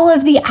 all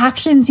of the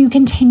actions you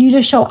continue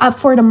to show up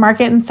for to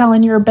market and sell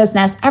in your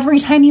business, every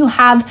time you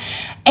have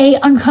a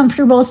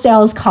uncomfortable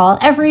sales call,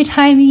 every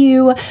time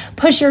you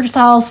push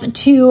yourself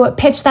to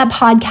pitch that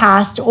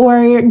podcast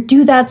or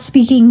do that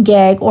speaking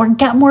gig or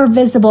get more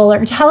visible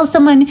or tell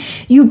someone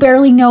you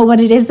barely know what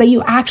it is that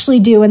you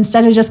actually do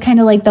instead of just kind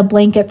of like the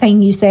blanket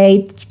thing you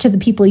say to the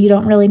people you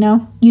don't really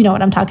know. You know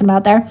what I'm talking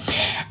about there.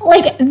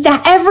 Like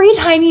that, every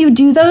time you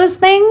do those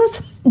things,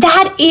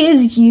 that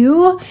is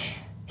you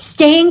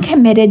staying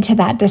committed to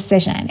that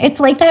decision. It's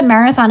like that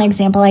marathon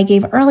example I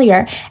gave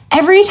earlier.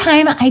 Every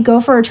time I go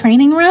for a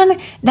training run,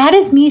 that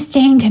is me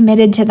staying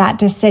committed to that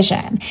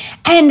decision.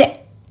 And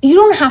you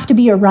don't have to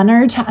be a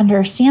runner to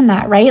understand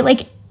that, right?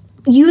 Like,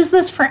 use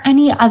this for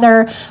any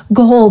other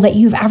goal that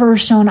you've ever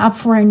shown up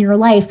for in your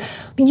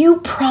life. You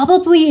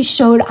probably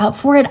showed up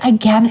for it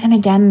again and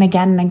again and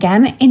again and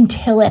again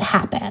until it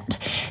happened.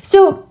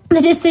 So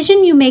the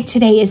decision you make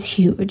today is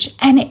huge,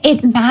 and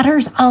it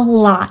matters a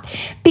lot,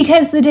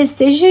 because the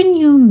decision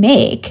you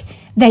make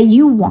that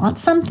you want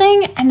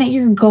something and that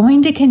you're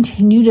going to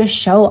continue to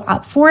show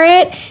up for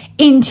it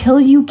until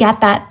you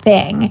get that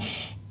thing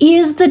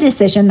is the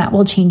decision that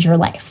will change your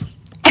life.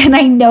 And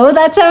I know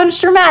that sounds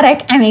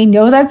dramatic, and I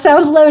know that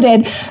sounds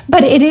loaded,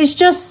 but it is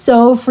just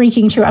so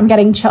freaking true. I'm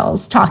getting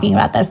chills talking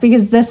about this,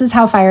 because this is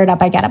how fired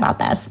up I get about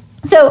this.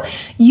 So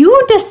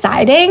you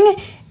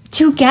deciding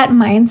to get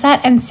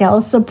mindset and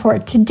sales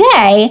support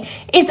today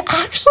is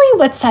actually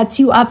what sets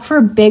you up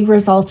for big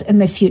results in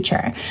the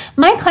future.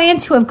 My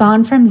clients who have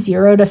gone from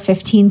 0 to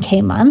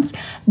 15K months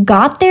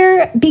got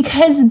there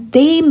because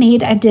they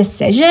made a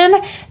decision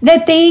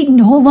that they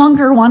no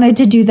longer wanted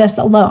to do this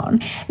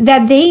alone,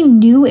 that they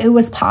knew it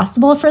was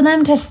possible for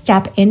them to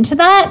step into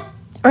that,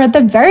 or at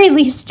the very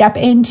least step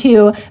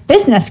into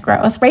business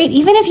growth, right?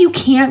 Even if you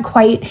can't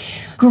quite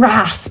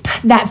grasp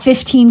that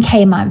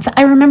 15K month.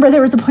 I remember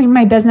there was a point in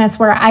my business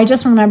where I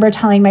just remember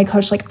telling my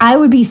coach, like, I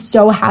would be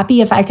so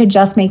happy if I could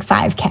just make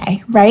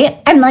 5K,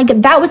 right? And like,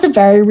 that was a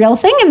very real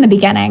thing in the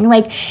beginning.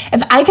 Like,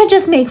 if I could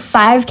just make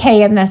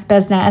 5K in this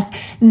business,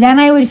 then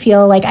I would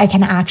feel like I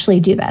can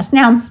actually do this.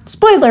 Now,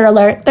 spoiler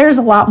alert, there's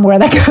a lot more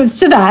that goes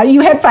to that.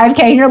 You hit 5K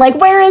and you're like,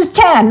 where is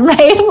 10,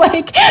 right?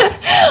 Like, but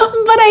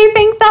I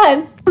think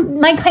that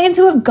my clients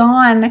who have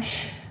gone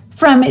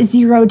from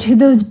 0 to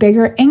those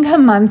bigger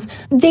income months,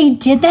 they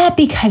did that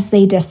because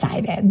they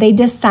decided. They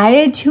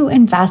decided to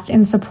invest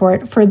in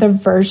support for the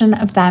version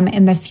of them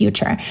in the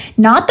future.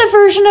 Not the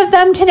version of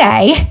them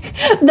today,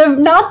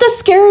 not the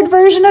scared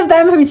version of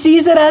them who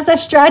sees it as a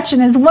stretch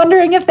and is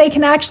wondering if they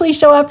can actually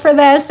show up for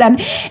this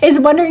and is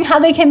wondering how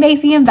they can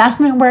make the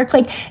investment work.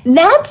 Like,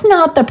 that's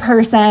not the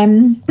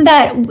person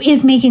that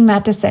is making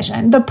that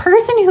decision. The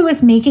person who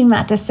is making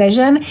that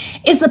decision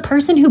is the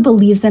person who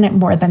believes in it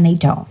more than they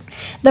don't.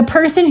 The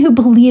person who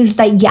believes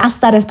that, yes,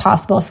 that is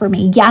possible for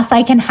me. Yes,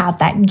 I can have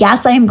that.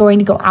 Yes, I am going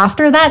to go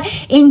after that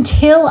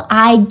until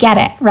I get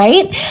it,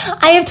 right?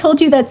 I have told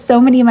you that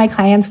so many of my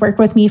clients work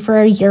with me for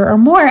a year or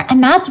more,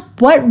 and that's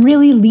what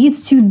really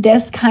leads to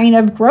this kind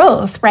of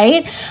growth,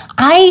 right?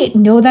 I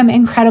know them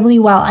incredibly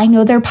well. I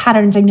know their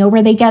patterns. I know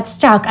where they get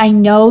stuck. I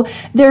know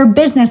their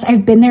business.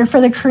 I've been there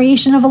for the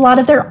creation of a lot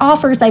of their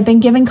offers. I've been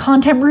giving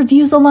content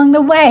reviews along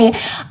the way.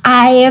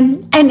 I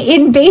am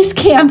in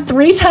Basecamp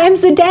 3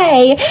 times a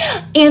day,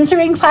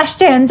 answering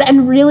questions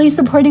and really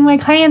supporting my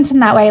clients in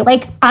that way.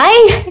 Like,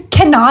 I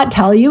cannot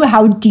tell you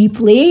how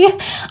deeply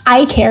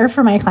I care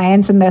for my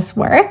clients in this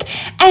work.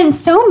 And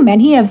so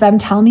many of them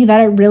tell me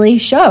that it really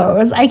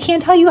shows. I can't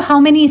can't tell you how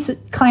many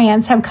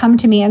clients have come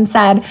to me and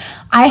said,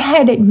 I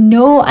had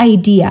no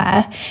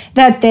idea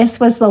that this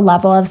was the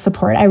level of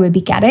support I would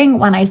be getting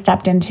when I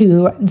stepped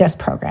into this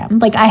program.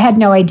 Like, I had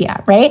no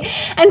idea, right?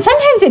 And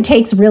sometimes it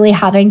takes really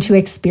having to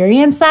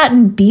experience that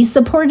and be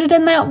supported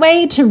in that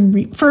way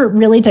for it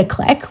really to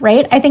click,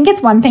 right? I think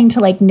it's one thing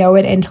to like know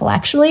it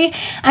intellectually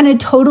and a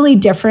totally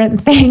different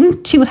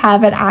thing to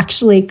have it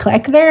actually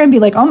click there and be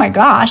like, oh my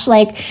gosh,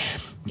 like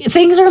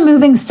things are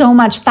moving so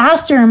much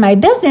faster in my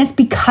business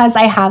because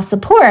I have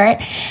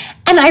support.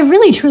 And I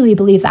really, truly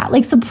believe that.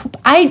 Like,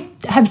 I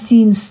have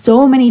seen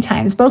so many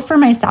times, both for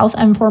myself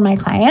and for my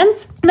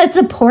clients, that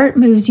support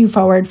moves you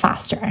forward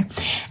faster.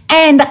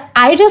 And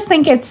I just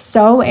think it's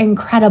so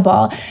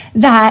incredible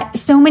that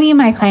so many of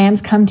my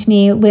clients come to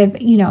me with,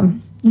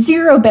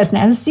 zero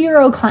business,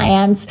 zero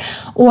clients,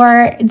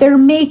 or they're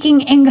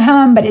making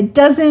income, but it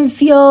doesn't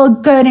feel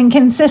good and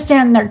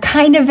consistent. And they're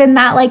kind of in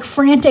that like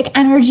frantic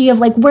energy of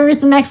like, where's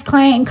the next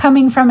client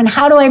coming from and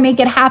how do I make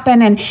it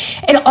happen? And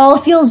it all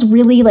feels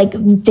really like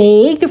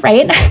vague,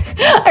 right?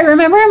 I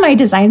remember in my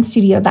design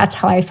studio, that's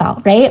how I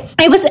felt, right?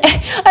 I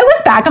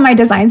look back on my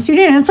design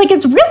studio and it's like,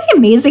 it's really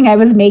amazing I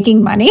was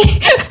making money.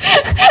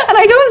 And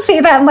I don't say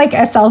that in like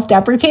a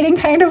self-deprecating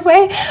kind of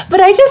way, but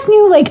I just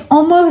knew like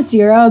almost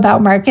zero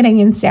about marketing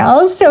and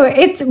sales. So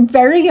it's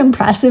very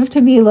impressive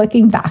to me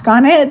looking back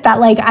on it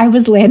that like I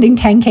was landing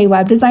 10K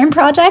web design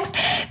projects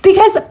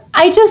because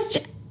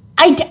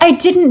I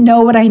didn't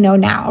know what I know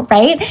now,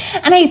 right?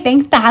 And I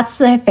think that's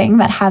the thing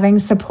that having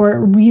support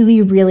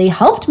really, really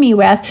helped me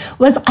with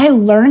was I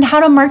learned how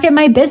to market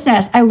my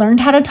business. I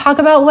learned how to talk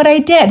about what I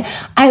did.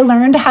 I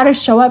learned how to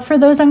show up for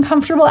those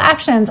uncomfortable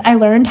actions. I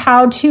learned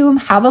how to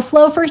have a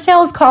flow for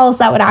sales calls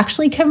that would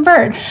actually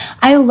convert.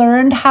 I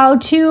learned how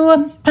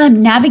to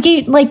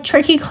navigate like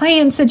tricky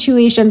client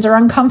situations or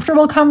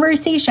uncomfortable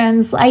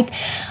conversations. Like,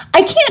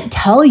 I can't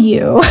tell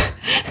you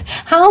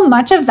how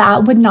much of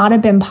that would not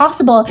have been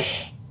possible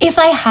if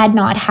I had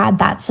not had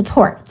that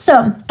support.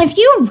 So if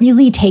you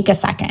really take a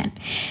second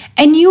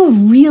and you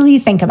really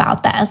think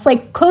about this,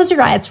 like close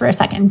your eyes for a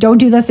second. Don't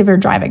do this if you're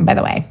driving, by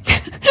the way.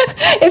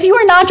 If you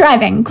are not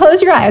driving,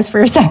 close your eyes for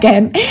a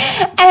second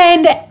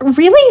and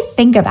really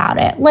think about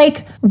it.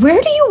 Like, where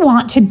do you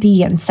want to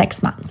be in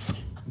 6 months?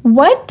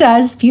 What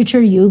does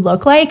future you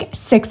look like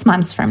 6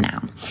 months from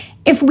now?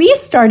 If we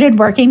started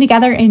working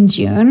together in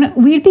June,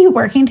 we'd be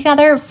working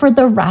together for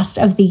the rest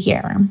of the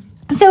year.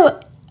 So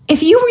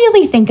if you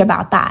really think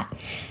about that,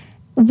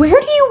 where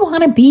do you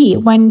want to be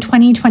when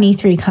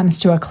 2023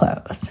 comes to a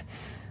close?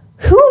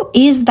 Who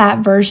is that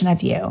version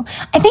of you?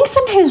 I think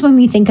sometimes when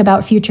we think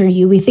about future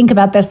you, we think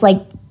about this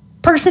like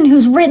person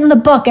who's written the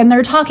book and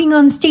they're talking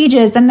on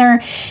stages and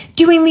they're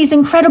doing these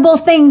incredible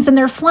things and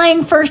they're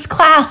flying first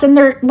class and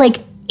they're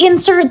like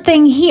insert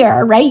thing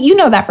here, right? You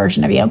know that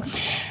version of you.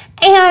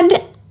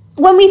 And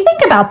when we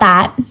think about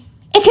that,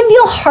 it can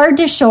feel hard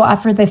to show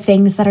up for the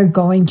things that are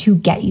going to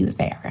get you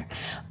there.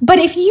 But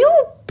if you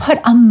put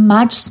a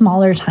much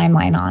smaller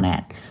timeline on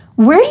it,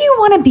 where do you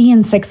want to be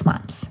in 6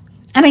 months?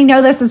 And I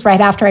know this is right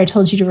after I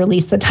told you to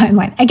release the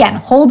timeline. Again,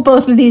 hold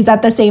both of these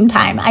at the same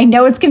time. I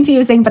know it's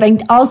confusing, but I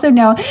also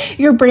know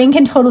your brain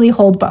can totally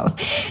hold both.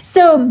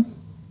 So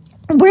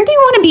where do you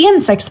want to be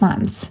in 6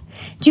 months?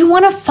 Do you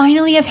want to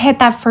finally have hit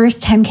that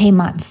first 10K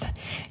month?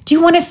 Do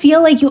you want to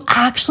feel like you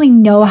actually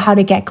know how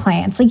to get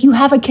clients? Like you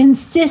have a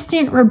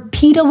consistent,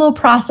 repeatable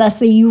process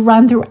that you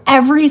run through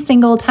every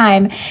single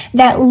time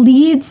that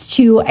leads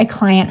to a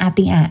client at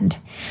the end?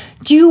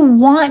 Do you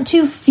want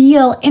to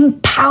feel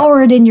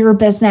empowered in your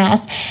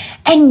business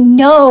and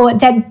know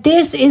that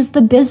this is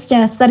the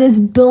business that is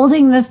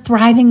building the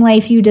thriving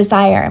life you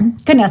desire?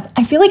 Goodness,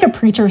 I feel like a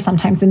preacher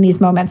sometimes in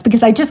these moments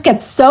because I just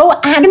get so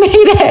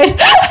animated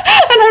and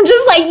I'm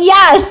just like,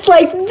 yes,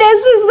 like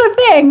this is the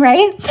thing,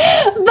 right?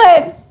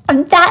 But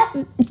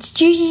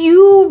do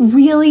you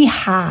really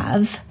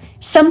have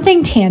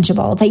something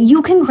tangible that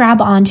you can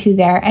grab onto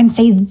there and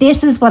say,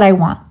 this is what I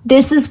want.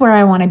 This is where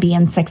I want to be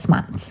in 6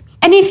 months.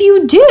 And if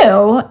you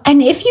do,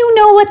 and if you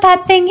know what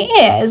that thing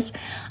is,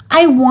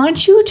 I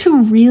want you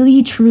to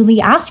really, truly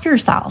ask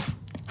yourself,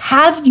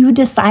 have you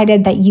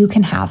decided that you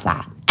can have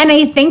that? And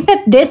I think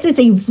that this is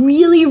a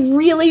really,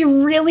 really,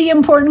 really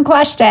important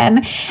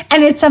question.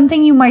 And it's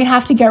something you might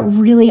have to get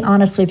really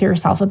honest with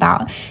yourself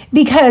about.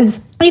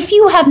 Because if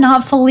you have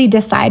not fully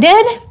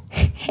decided,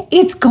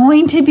 it's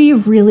going to be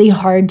really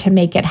hard to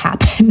make it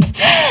happen.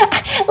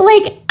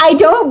 Like, I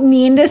don't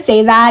mean to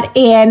say that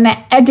in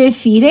a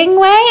defeating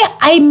way.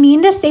 I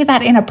mean to say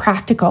that in a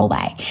practical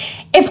way.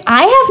 If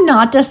I have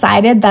not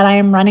decided that I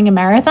am running a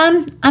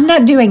marathon, I'm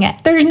not doing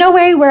it. There's no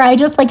way where I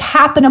just like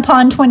happen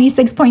upon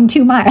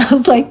 26.2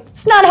 miles. Like,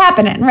 it's not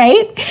happening,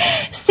 right?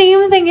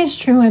 Same thing is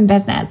true in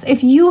business.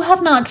 If you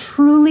have not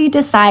truly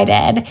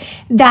decided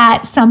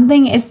that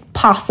something is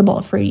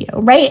possible for you,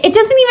 right? It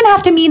doesn't even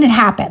have to mean it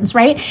happens,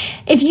 right?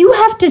 If you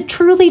have to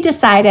truly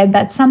decided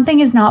that something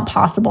is not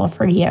possible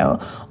for you,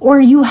 or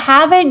you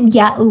haven't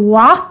yet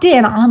locked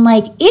in on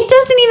like, it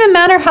doesn't even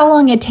matter how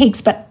long it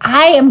takes, but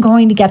I am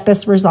going to get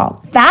this result.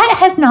 if that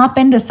has not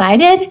been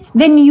decided,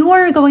 then you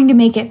are going to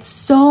make it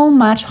so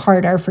much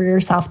harder for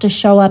yourself to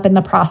show up in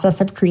the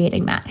process of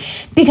creating that.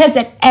 Because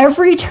at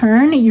every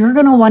turn, you're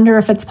going to wonder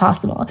if it's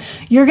possible.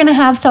 You're going to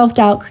have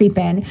self-doubt creep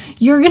in.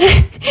 You're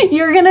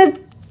going to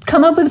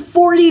come up with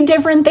 40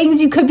 different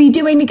things you could be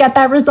doing to get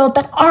that result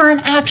that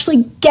aren't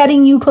actually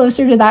getting you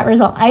closer to that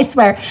result. I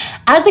swear,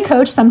 as a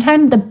coach,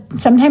 sometimes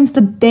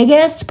the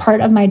biggest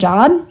part of my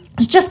job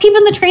is just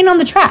keeping the train on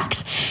the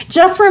tracks,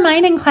 just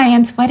reminding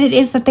clients what it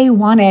is that they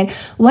wanted,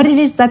 what it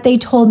is that they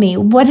told me,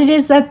 what it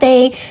is that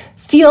they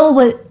feel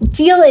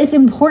is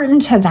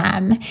important to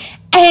them,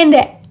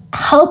 and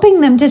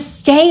helping them to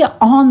stay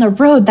on the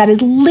road that is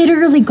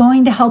literally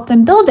going to help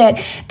them build it.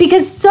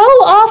 Because so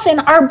often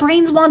our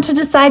brains want to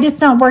decide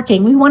it's not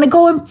working. We want to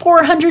go in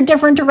 400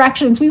 different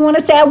directions. We want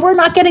to say, we're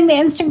not getting the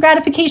instant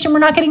gratification. We're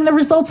not getting the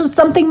results. So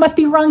something must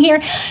be wrong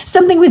here.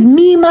 Something with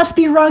me must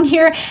be wrong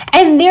here.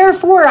 And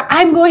therefore,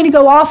 I'm going to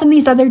go off in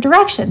these other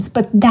directions.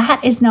 But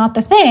that is not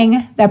the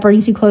thing that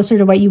brings you closer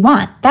to what you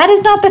want. That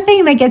is not the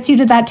thing that gets you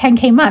to that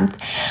 10K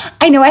month.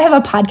 I know I have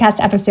a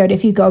podcast episode,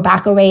 if you go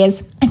back a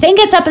ways. I think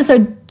it's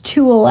episode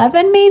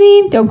 211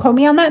 maybe. Don't quote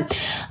me on that.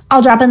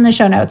 I'll drop it in the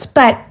show notes.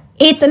 But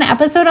it's an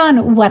episode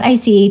on what I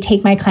see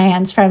take my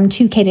clients from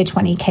 2K to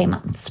 20K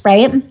months,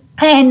 right?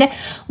 And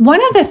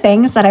one of the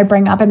things that I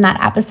bring up in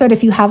that episode,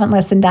 if you haven't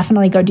listened,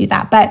 definitely go do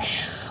that. But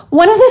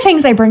one of the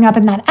things I bring up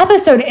in that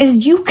episode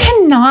is you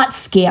cannot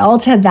scale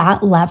to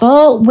that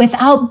level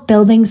without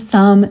building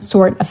some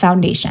sort of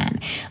foundation.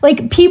 Like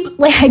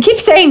I keep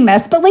saying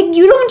this, but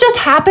you don't just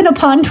happen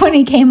upon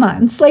 20K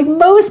months.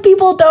 Most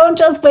people don't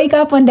just wake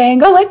up one day and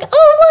go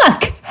oh,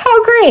 look,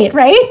 how great,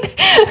 right?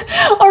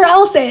 Or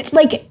else there's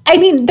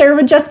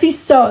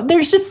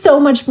just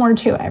so much more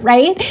to it,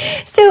 right?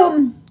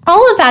 So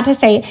all of that to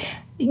say,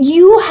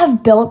 you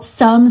have built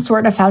some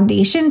sort of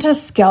foundation to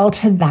scale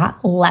to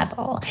that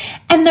level.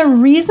 And the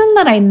reason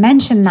that I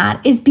mention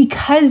that is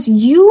because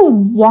you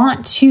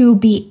want to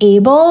be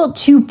able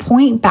to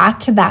point back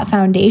to that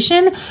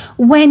foundation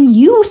when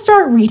you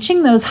start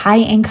reaching those high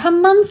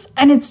income months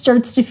and it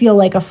starts to feel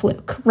like a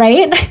fluke,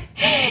 right?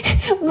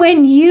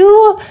 When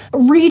you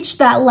reach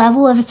that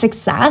level of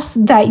success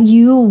that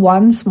you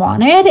once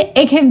wanted,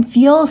 it can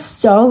feel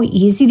so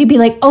easy to be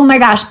oh my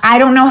gosh, I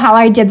don't know how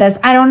I did this.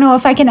 I don't know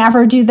if I can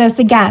ever do this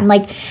again.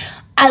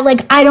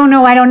 I don't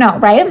know,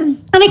 right? And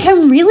it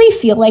can really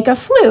feel like a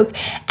fluke.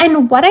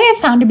 And what I have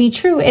found to be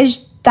true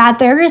is that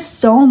there is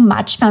so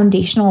much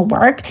foundational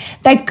work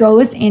that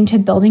goes into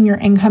building your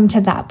income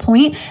to that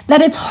point that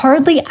it's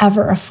hardly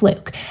ever a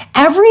fluke.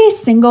 Every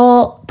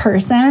single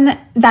person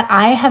that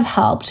I have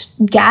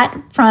helped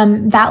get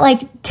from that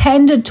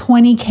 10 to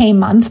 20K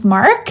month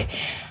mark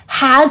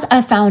has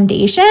a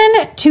foundation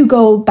to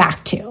go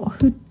back to.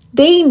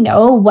 They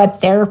know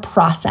what their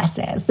process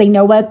is. They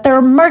know what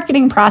their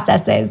marketing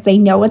process is. They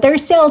know what their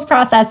sales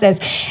process is.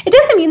 It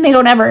doesn't mean they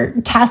don't ever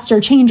test or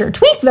change or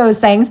tweak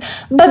those things,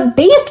 but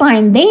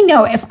baseline, they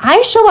know if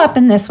I show up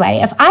in this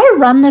way, if I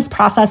run this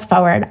process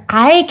forward,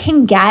 I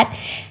can get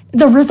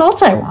the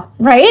results I want,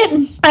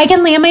 right? I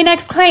can land my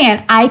next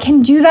client. I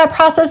can do that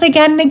process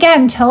again and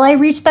again till I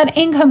reach that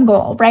income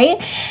goal, right?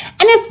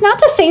 And it's not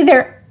to say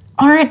there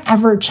aren't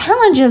ever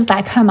challenges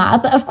that come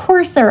up. Of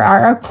course there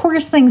are. Of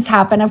course things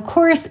happen. Of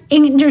course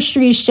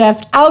industries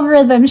shift,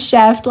 algorithms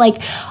shift,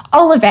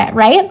 all of it,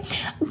 right?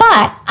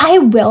 But I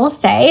will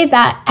say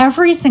that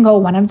every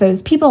single one of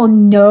those people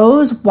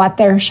knows what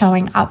they're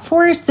showing up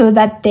for so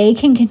that they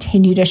can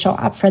continue to show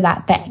up for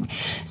that thing.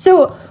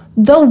 So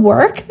the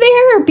work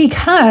there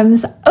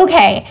becomes,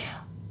 okay,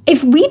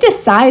 if we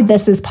decide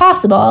this is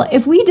possible,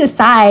 if we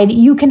decide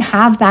you can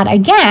have that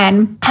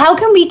again, how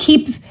can we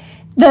keep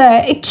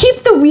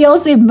the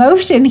wheels in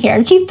motion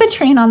here, keep the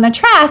train on the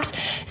tracks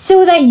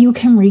so that you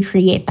can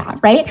recreate that,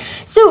 right?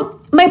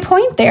 So my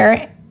point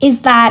there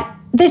is that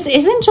this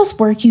isn't just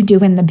work you do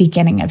in the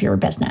beginning of your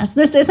business.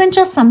 This isn't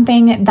just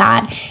something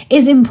that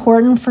is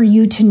important for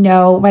you to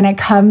know when it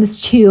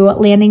comes to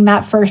landing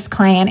that first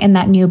client in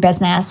that new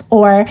business,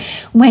 or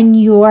when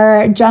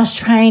you're just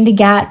trying to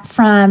get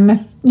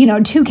from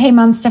 2K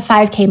months to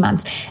 5K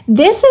months.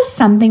 This is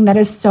something that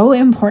is so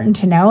important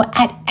to know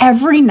at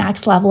every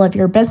next level of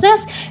your business,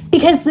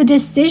 because the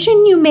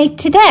decision you make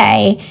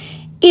today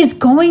is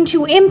going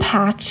to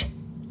impact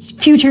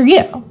future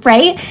you,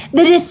 right?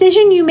 The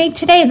decision you make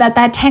today that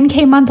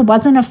 10K month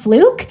wasn't a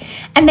fluke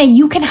and that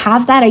you can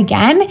have that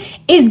again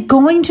is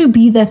going to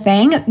be the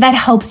thing that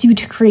helps you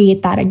to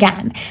create that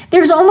again.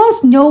 There's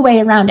almost no way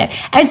around it.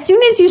 As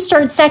soon as you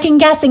start second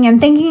guessing and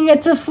thinking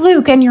it's a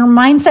fluke and your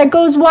mindset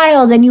goes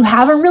wild and you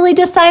haven't really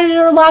decided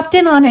or locked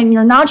in on it and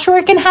you're not sure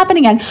it can happen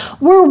again,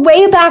 we're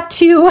way back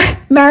to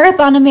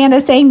Marathon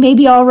Amanda saying,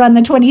 maybe I'll run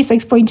the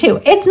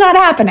 26.2. It's not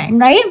happening,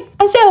 right?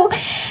 So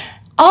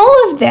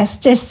all of this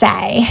to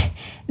say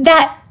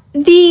that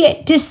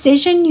the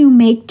decision you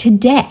make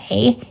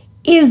today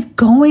is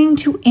going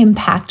to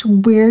impact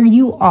where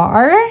you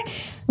are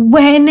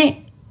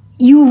when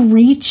you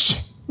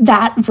reach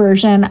that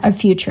version of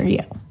future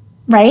you,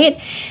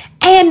 right?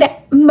 And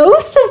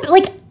most of,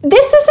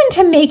 this isn't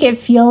to make it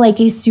feel like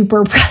a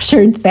super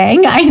pressured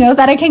thing. I know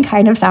that it can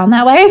kind of sound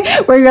that way,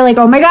 where you're like,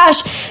 oh my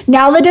gosh,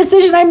 now the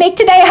decision I make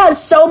today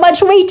has so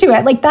much weight to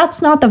it. Like,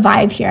 that's not the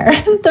vibe here.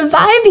 The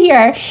vibe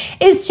here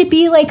is to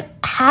be like,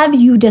 have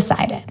you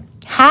decided?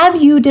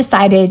 Have you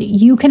decided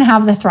you can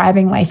have the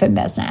thriving life and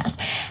business?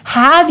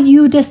 Have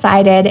you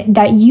decided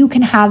that you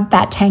can have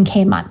that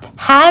 10K month?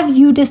 Have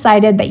you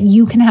decided that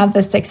you can have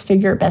the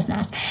 6-figure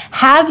business?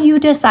 Have you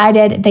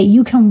decided that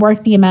you can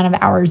work the amount of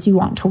hours you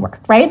want to work,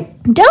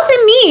 right?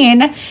 Doesn't mean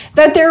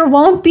that there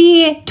won't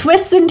be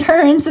twists and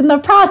turns in the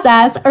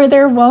process, or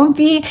there won't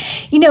be,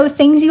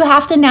 things you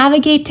have to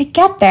navigate to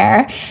get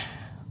there.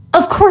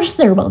 Of course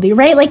there will be,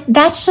 right? Like,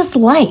 that's just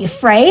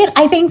life, right?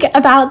 I think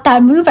about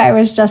that move I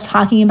was just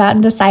talking about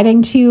and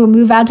deciding to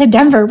move out to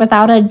Denver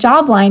without a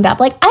job lined up.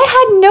 Like, I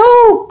had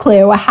no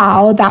clue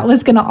how that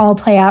was going to all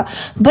play out,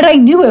 but I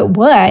knew it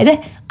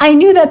would. I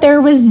knew that there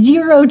was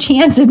zero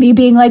chance of me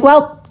being like,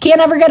 well, can't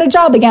ever get a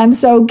job again,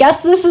 so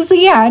guess this is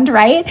the end,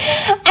 right?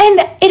 And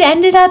it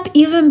ended up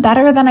even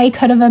better than I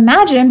could have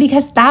imagined,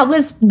 because that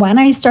was when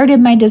I started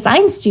my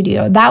design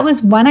studio. That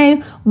was when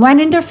I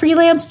went into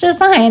freelance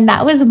design.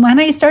 That was when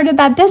I started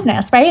that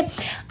business, right?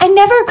 I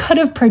never could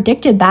have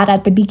predicted that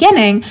at the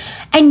beginning,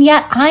 and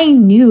yet I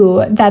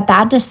knew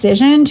that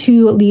decision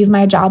to leave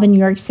my job in New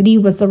York City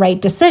was the right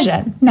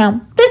decision.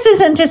 Now, this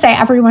isn't to say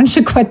everyone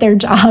should quit their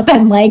job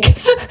and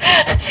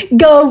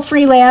go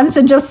freelance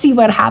and just see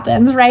what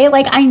happens, right?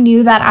 Like, I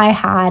knew that I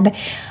had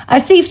a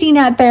safety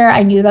net there.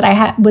 I knew that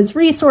I was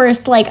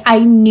resourced. Like, I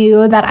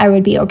knew that I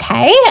would be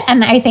okay.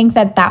 And I think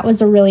that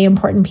was a really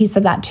important piece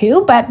of that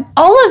too. But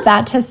all of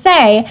that to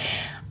say,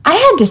 I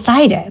had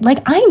decided,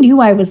 I knew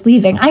I was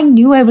leaving. I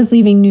knew I was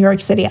leaving New York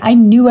City. I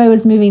knew I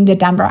was moving to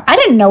Denver. I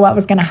didn't know what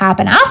was going to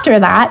happen after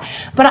that,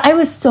 but I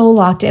was so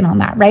locked in on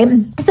that, right?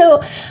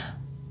 So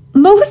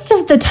most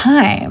of the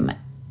time,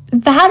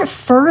 that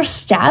first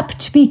step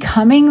to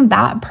becoming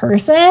that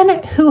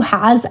person who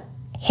has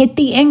hit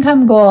the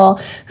income goal,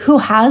 who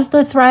has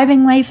the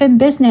thriving life and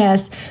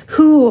business,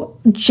 who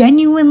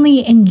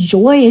genuinely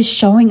enjoys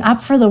showing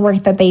up for the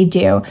work that they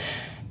do,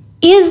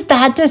 is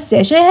that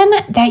decision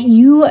that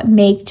you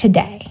make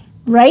today,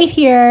 right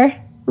here,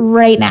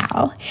 right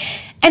now.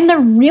 And the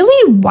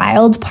really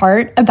wild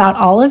part about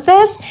all of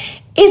this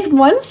is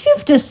once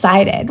you've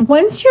decided,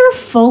 once you're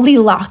fully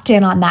locked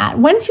in on that,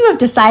 once you have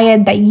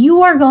decided that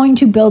you are going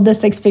to build a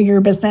 6-figure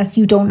business,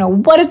 you don't know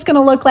what it's going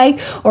to look like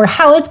or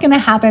how it's going to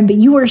happen, but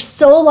you are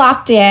so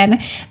locked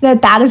in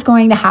that is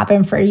going to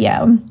happen for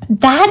you.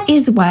 That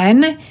is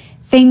when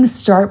things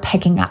start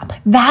picking up.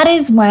 That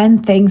is when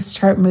things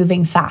start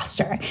moving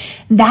faster.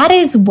 That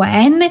is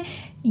when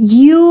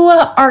you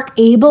are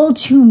able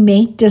to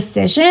make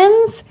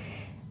decisions,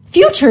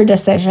 future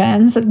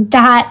decisions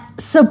that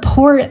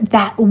support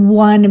that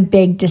one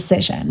big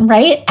decision,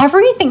 right?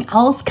 Everything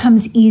else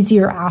comes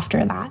easier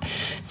after that.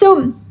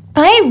 So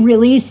I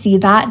really see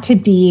that to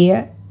be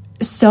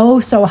so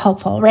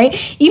helpful, right?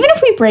 Even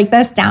if we break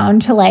this down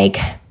to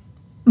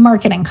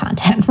marketing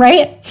content,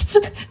 right?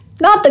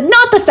 Not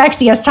the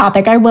sexiest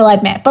topic, I will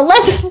admit, but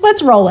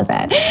let's roll with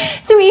it.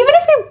 So even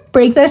if we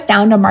break this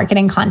down to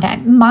marketing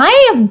content,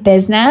 my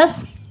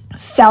business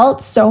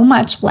felt so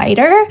much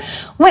lighter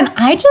when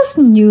I just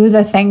knew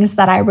the things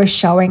that I was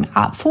showing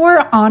up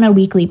for on a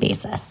weekly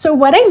basis. So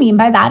what I mean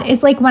by that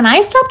is when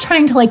I stopped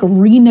trying to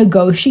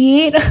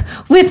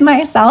renegotiate with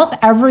myself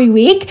every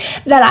week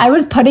that I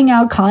was putting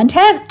out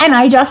content, and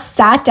I just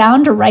sat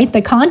down to write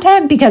the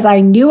content because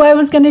I knew I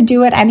was going to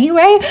do it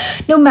anyway,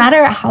 no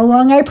matter how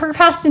long I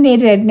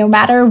procrastinated, no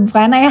matter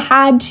when I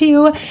had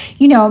to,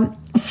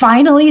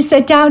 finally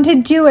sit down to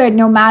do it,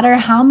 no matter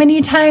how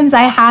many times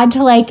I had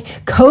to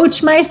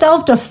coach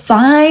myself to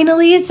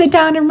finally sit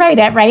down and write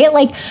it,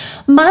 right?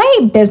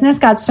 My business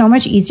got so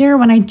much easier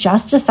when I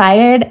just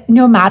decided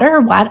no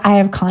matter what, I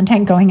have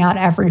content going out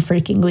every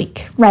freaking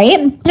week, right?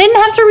 Didn't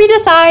have to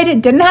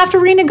redecide, didn't have to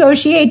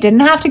renegotiate, didn't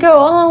have to go,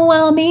 oh,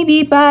 well,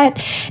 maybe,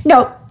 but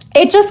no,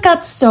 it just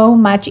got so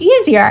much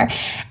easier.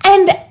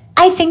 And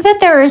I think that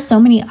there are so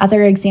many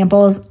other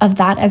examples of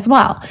that as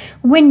well.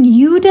 When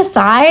you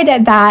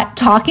decide that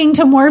talking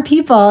to more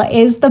people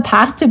is the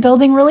path to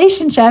building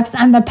relationships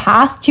and the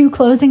path to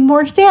closing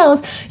more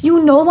sales,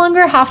 you no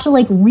longer have to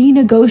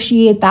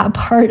renegotiate that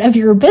part of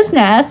your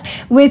business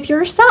with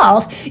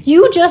yourself.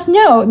 You just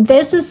know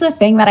this is the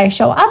thing that I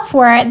show up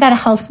for that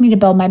helps me to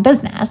build my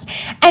business.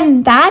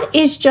 And that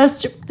is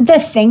just the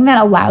thing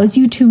that allows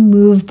you to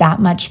move that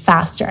much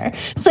faster.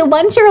 So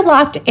once you're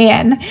locked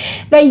in,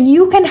 that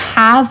you can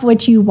have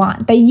what you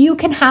want, that you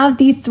can have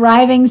the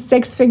thriving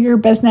 6-figure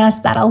business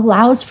that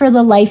allows for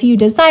the life you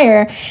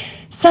desire,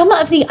 some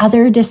of the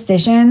other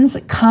decisions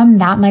come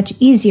that much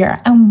easier.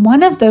 And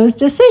one of those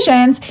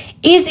decisions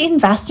is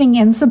investing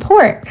in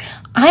support.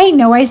 I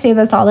know I say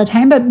this all the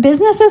time, but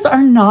businesses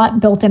are not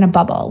built in a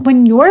bubble.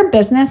 When your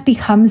business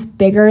becomes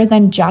bigger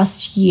than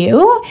just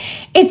you,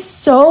 it's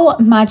so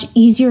much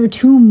easier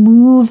to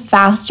move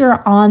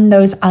faster on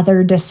those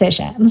other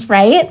decisions,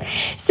 right?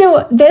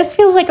 So this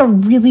feels like a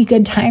really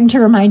good time to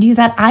remind you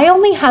that I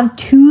only have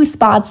 2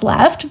 spots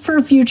left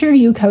for Future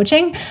You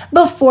coaching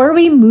before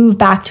we move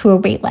back to a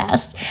wait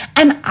list.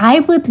 And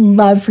I would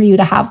love for you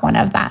to have one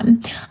of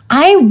them.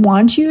 I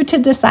want you to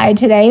decide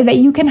today that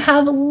you can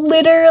have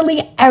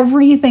literally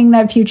everything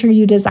that Future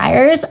You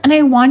desires. And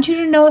I want you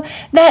to know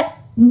that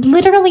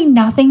literally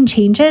nothing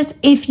changes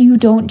if you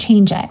don't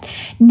change it.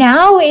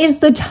 Now is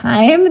the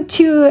time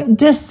to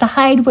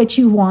decide what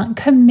you want,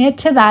 commit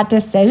to that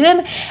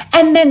decision,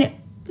 and then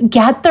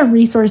get the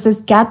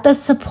resources, get the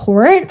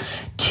support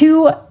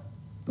to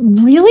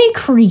really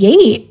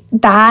create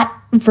that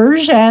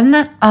version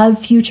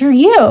of Future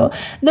You,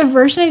 the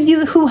version of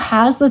you who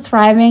has the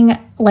thriving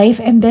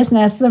life and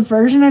business, the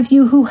version of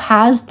you who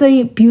has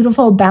the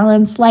beautiful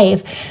balanced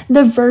life,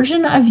 the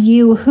version of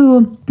you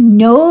who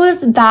knows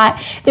that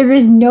there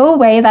is no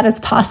way that it's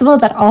possible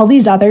that all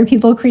these other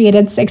people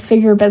created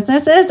 6-figure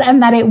businesses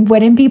and that it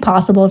wouldn't be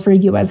possible for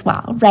you as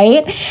well,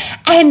 right?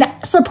 And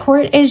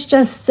support is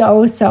just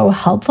so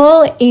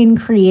helpful in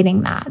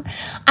creating that.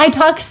 I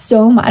talk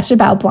so much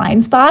about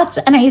blind spots,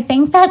 and I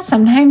think that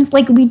sometimes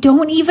we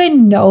don't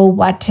even know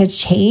what to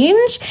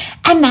change,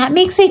 and that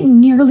makes it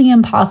nearly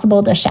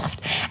impossible to shift.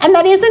 And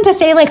that isn't to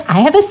say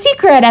I have a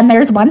secret and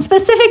there's one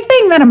specific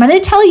thing that I'm going to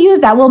tell you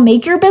that will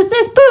make your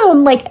business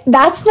boom.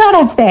 That's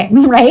not a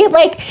thing, right?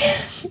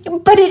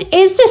 But it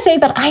is to say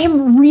that I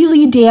am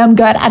really damn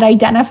good at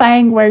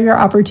identifying where your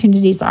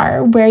opportunities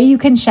are, where you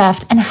can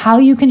shift, and how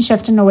you can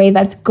shift in a way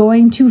that's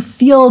going to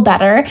feel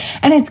better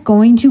and it's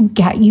going to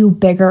get you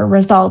bigger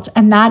results.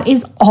 And that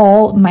is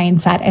all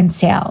mindset and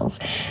sales.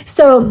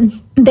 So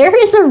there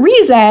is a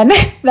reason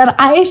that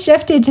I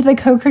shifted to the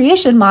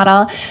co-creation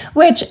model,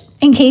 which,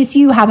 in case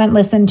you haven't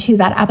listened to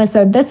that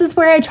episode, this is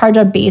where I charge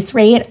a base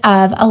rate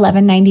of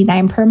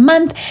 $11.99 per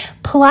month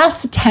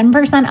plus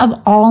 10%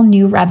 of all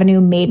new revenue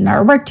made in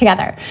our work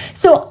together.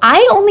 So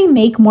I only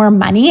make more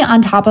money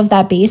on top of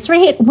that base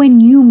rate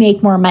when you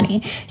make more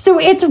money. So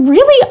it's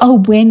really a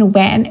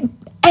win-win.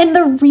 And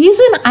the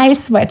reason I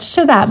switched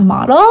to that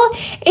model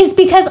is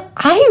because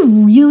I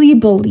really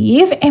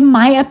believe in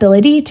my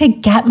ability to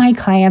get my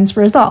clients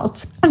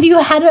results. If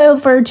you head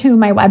over to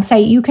my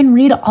website, you can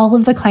read all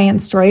of the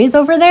client stories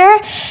over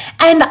there,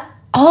 and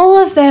all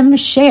of them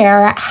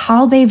share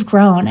how they've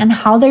grown and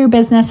how their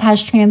business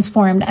has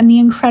transformed and the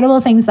incredible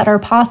things that are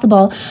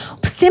possible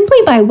simply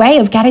by way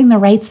of getting the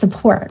right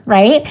support,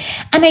 right?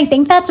 And I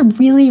think that's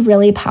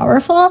really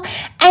powerful.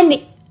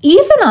 And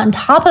even on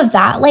top of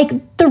that,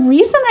 the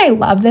reason I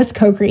love this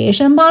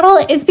co-creation model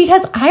is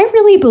because I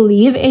really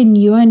believe in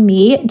you and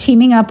me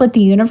teaming up with the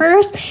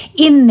universe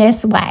in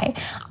this way.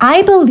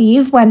 I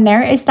believe when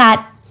there is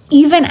that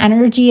even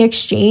energy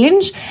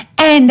exchange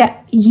and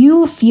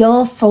you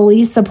feel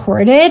fully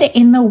supported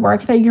in the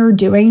work that you're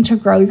doing to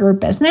grow your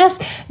business,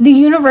 the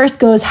universe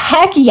goes,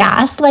 heck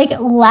yes,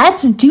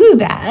 let's do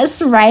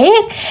this,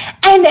 right?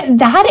 And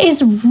that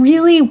is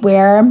really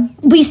where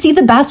we see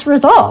the best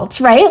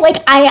results,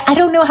 right? I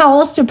don't know how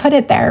else to put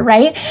it there,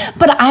 right?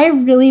 But I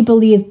really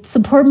believe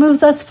support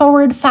moves us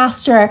forward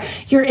faster.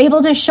 You're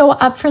able to show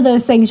up for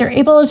those things. You're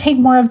able to take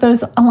more of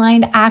those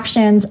aligned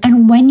actions.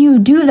 And when you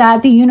do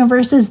that, the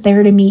universe is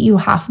there to meet you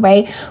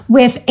halfway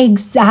with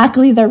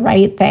exactly the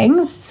right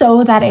things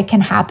so that it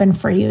can happen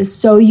for you,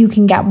 so you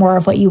can get more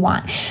of what you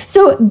want.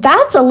 So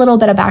that's a little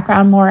bit of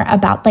background more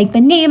about the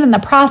name and the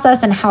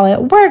process and how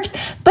it works.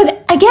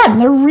 But again,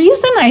 the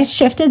reason I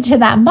shifted to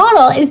that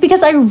model is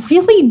because I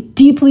really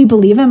deeply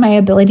believe in my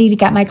ability to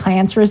get my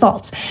clients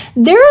results.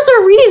 There's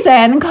a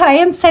reason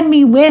clients send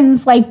me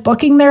wins like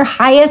booking their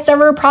highest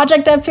ever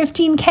project at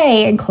 $15K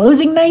and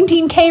closing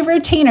 $19K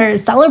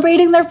retainers,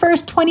 celebrating their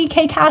first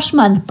 $20K cash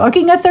month,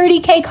 booking a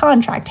 $30K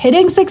contract,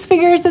 hitting 6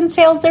 figures in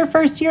sales their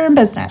first year in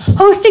business,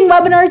 hosting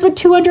webinars with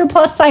 200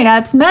 plus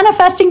signups,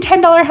 manifesting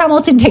 $10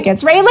 Hamilton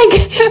tickets, right?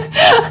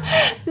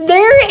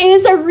 There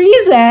is a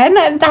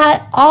reason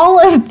that all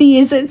of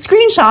these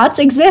screenshots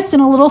exist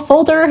in a little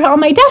folder on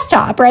my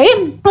desktop, right?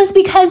 It's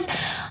because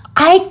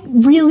I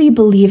really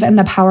believe in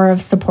the power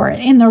of support,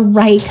 in the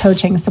right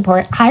coaching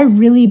support. I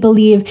really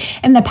believe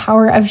in the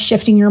power of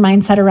shifting your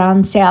mindset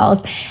around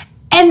sales.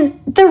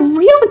 And the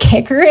real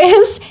kicker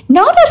is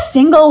not a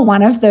single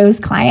one of those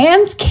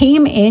clients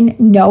came in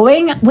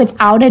knowing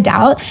without a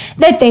doubt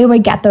that they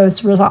would get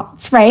those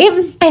results, right?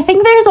 I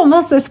think there's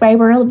almost this way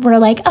where we're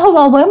like, oh,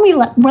 well, when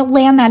we'll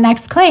land that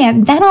next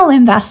client, then I'll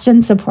invest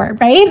in support,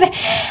 right?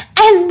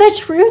 And the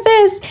truth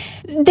is,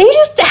 they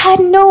just had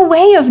no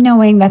way of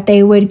knowing that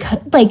they would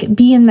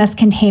be in this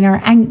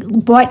container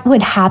and what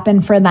would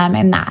happen for them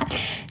in that.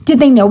 Did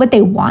they know what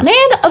they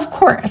wanted? Of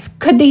course.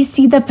 Could they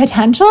see the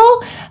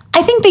potential?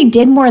 I think they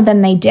did more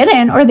than they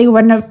didn't, or they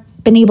wouldn't have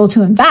been able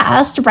to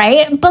invest,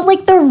 right? But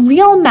like the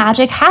real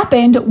magic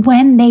happened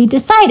when they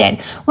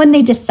decided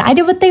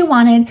what they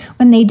wanted,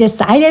 when they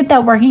decided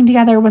that working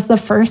together was the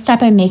first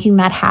step in making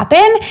that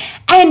happen.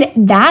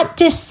 And that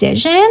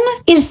decision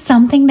is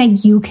something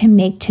that you can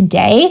make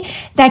today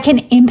that can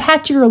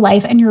impact your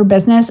life and your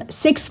business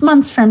 6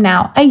 months from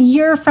now, a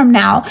year from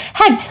now.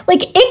 Heck,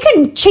 like it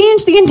can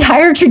change the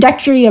entire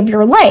trajectory of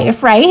your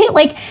life, right?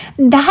 Like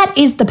that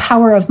is the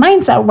power of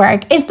mindset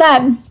work, is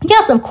that,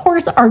 yes, of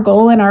course, our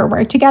goal in our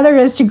work together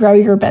is to grow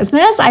your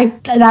business.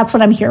 That's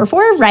what I'm here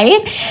for,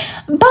 right?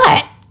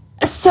 But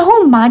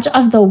so much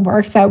of the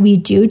work that we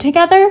do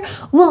together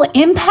will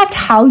impact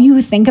how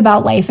you think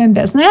about life and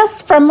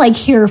business from like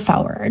here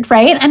forward,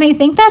 right? And I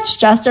think that's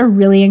just a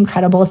really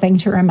incredible thing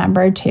to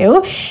remember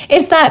too,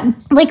 is that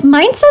like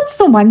mindset's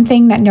the one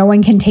thing that no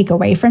one can take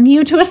away from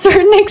you to a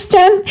certain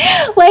extent.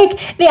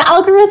 Like the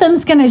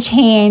algorithm's going to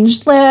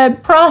change, the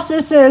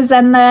processes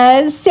and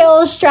the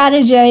sales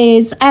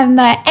strategies and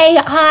the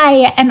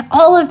AI and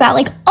all of that,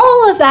 like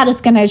all of that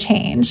is going to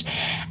change.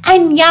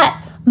 And yet,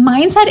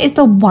 mindset is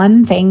the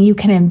one thing you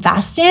can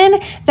invest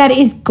in that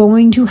is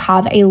going to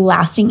have a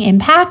lasting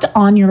impact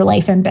on your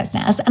life and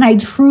business. And I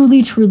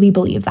truly, truly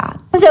believe that.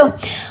 So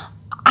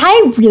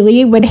I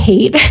really would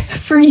hate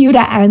for you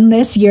to end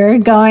this year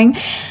going,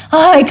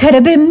 oh, it could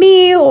have been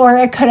me, or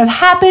it could have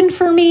happened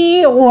for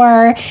me,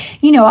 or,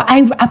 you know,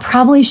 I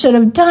probably should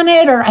have done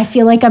it, or I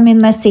feel like I'm in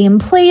the same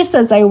place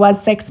as I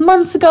was 6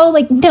 months ago.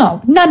 Like,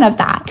 no, none of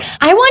that.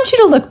 I want you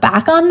to look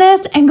back on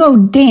this and go,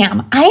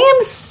 damn, I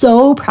am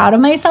so proud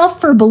of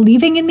myself for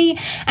believing in me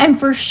and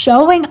for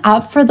showing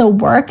up for the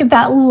work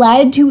that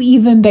led to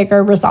even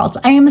bigger results.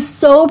 I am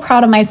so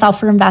proud of myself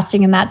for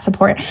investing in that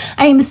support.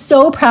 I am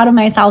so proud of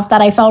myself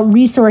that I felt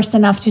resourced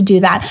enough to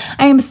do that.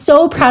 I am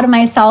so proud of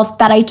myself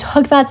that I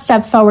took that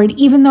step forward,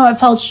 even though it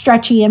felt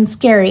stretchy and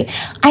scary.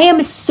 I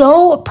am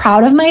so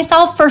proud of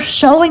myself for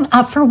showing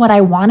up for what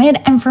I wanted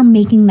and for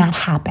making that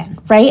happen,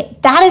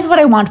 right? That is what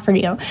I want for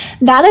you.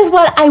 That is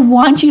what I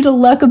want you to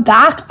look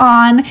back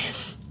on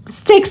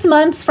 6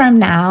 months from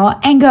now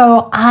and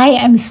go, I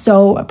am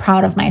so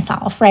proud of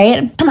myself, right?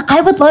 And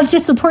I would love to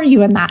support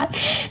you in that.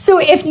 So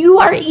if you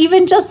are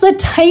even just the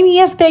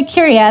tiniest bit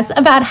curious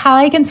about how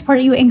I can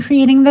support you in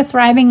creating the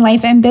thriving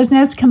life and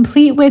business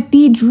complete with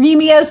the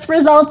dreamiest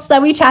results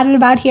that we chatted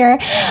about here,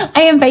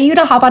 I invite you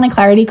to hop on a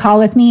clarity call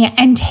with me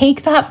and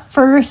take that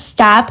first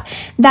step,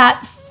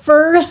 that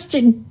first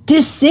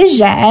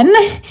decision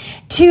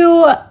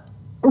to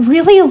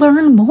really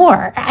learn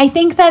more. I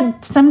think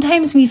that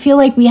sometimes we feel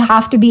like we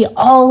have to be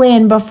all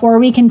in before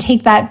we can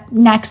take that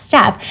next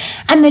step.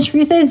 And the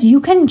truth is,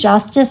 you can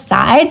just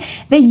decide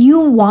that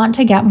you want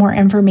to get more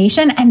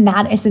information, and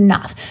that is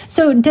enough.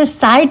 So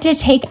decide to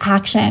take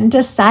action,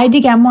 decide to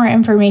get more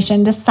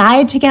information,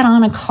 decide to get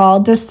on a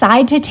call,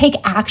 decide to take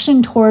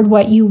action toward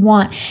what you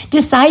want.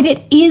 Decide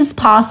it is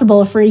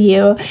possible for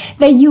you,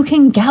 that you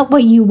can get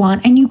what you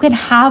want and you can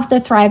have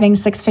the thriving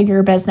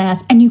 6-figure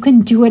business, and you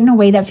can do it in a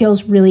way that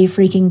feels really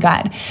freaking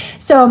good.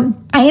 So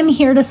I am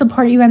here to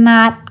support you in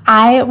that.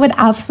 I would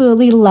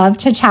absolutely love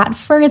to chat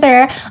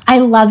further. I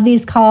love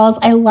these calls.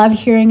 I love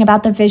hearing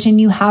about the vision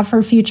you have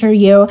for future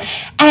you.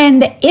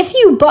 And if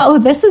you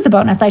this is a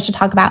bonus I should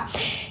talk about.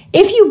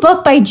 If you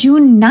book by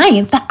June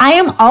 9th, I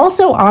am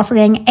also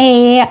offering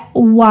a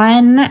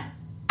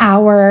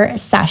 1-hour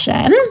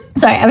session.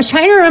 Sorry, I was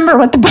trying to remember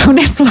what the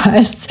bonus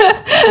was.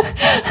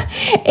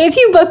 If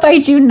you book by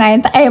June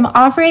 9th, I am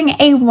offering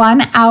a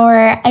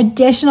 1-hour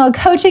additional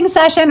coaching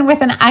session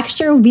with an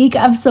extra week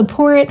of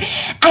support.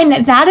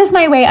 And that is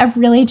my way of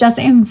really just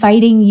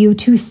inviting you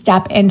to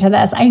step into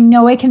this. I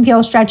know it can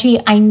feel stretchy.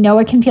 I know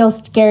it can feel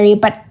scary,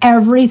 but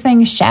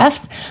everything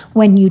shifts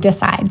when you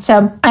decide.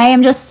 So I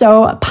am just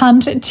so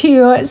pumped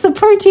to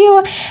support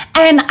you.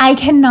 And I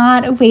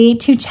cannot wait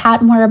to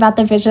chat more about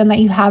the vision that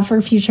you have for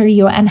future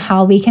you and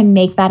how we can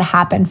make that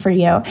happen for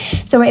you.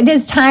 So it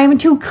is time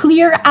to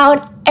clear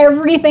out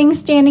everything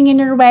standing in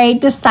your way,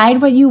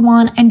 decide what you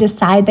want, and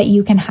decide that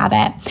you can have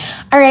it.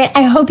 All right,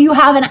 I hope you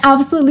have an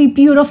absolutely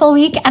beautiful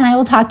week, and I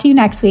will talk to you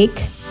next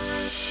week.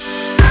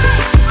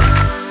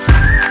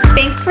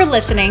 Thanks for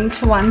listening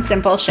to One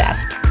Simple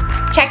Shift.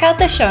 Check out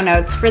the show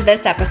notes for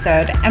this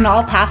episode and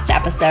all past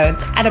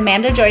episodes at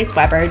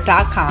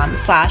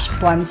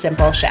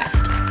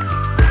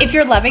amandajoyceweber.com/onesimpleshift. If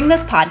you're loving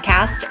this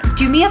podcast,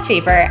 do me a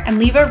favor and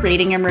leave a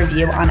rating and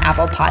review on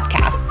Apple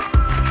Podcasts.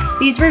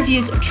 These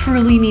reviews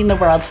truly mean the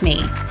world to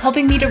me,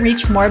 helping me to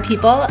reach more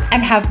people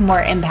and have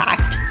more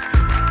impact.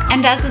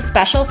 And as a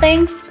special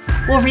thanks,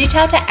 we'll reach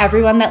out to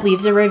everyone that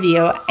leaves a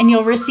review, and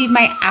you'll receive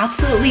my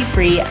absolutely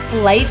free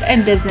life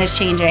and business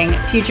changing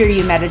Future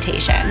You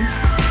meditation.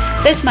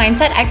 This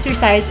mindset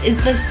exercise is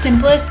the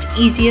simplest,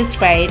 easiest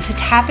way to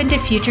tap into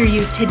future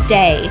you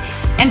today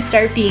and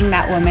start being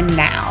that woman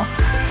now.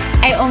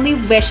 I only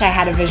wish I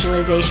had a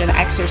visualization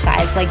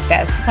exercise like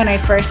this when I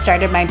first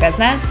started my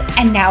business,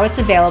 and now it's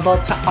available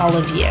to all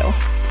of you.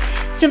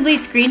 Simply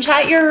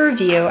screenshot your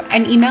review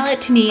and email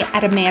it to me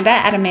at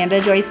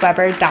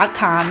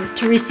amanda@amandajoyceweber.com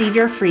to receive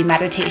your free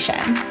meditation.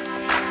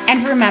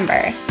 And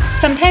remember,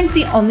 Sometimes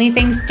the only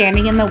thing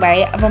standing in the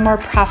way of a more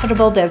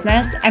profitable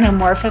business and a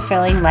more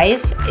fulfilling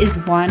life is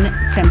one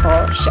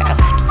simple shift.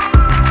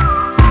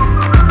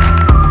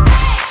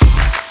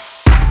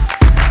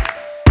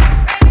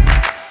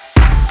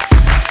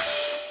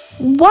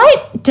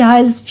 What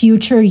does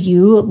future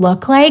you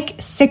look like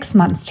 6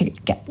 months to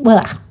get?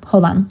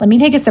 Hold on. Let me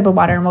take a sip of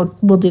water and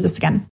we'll do this again.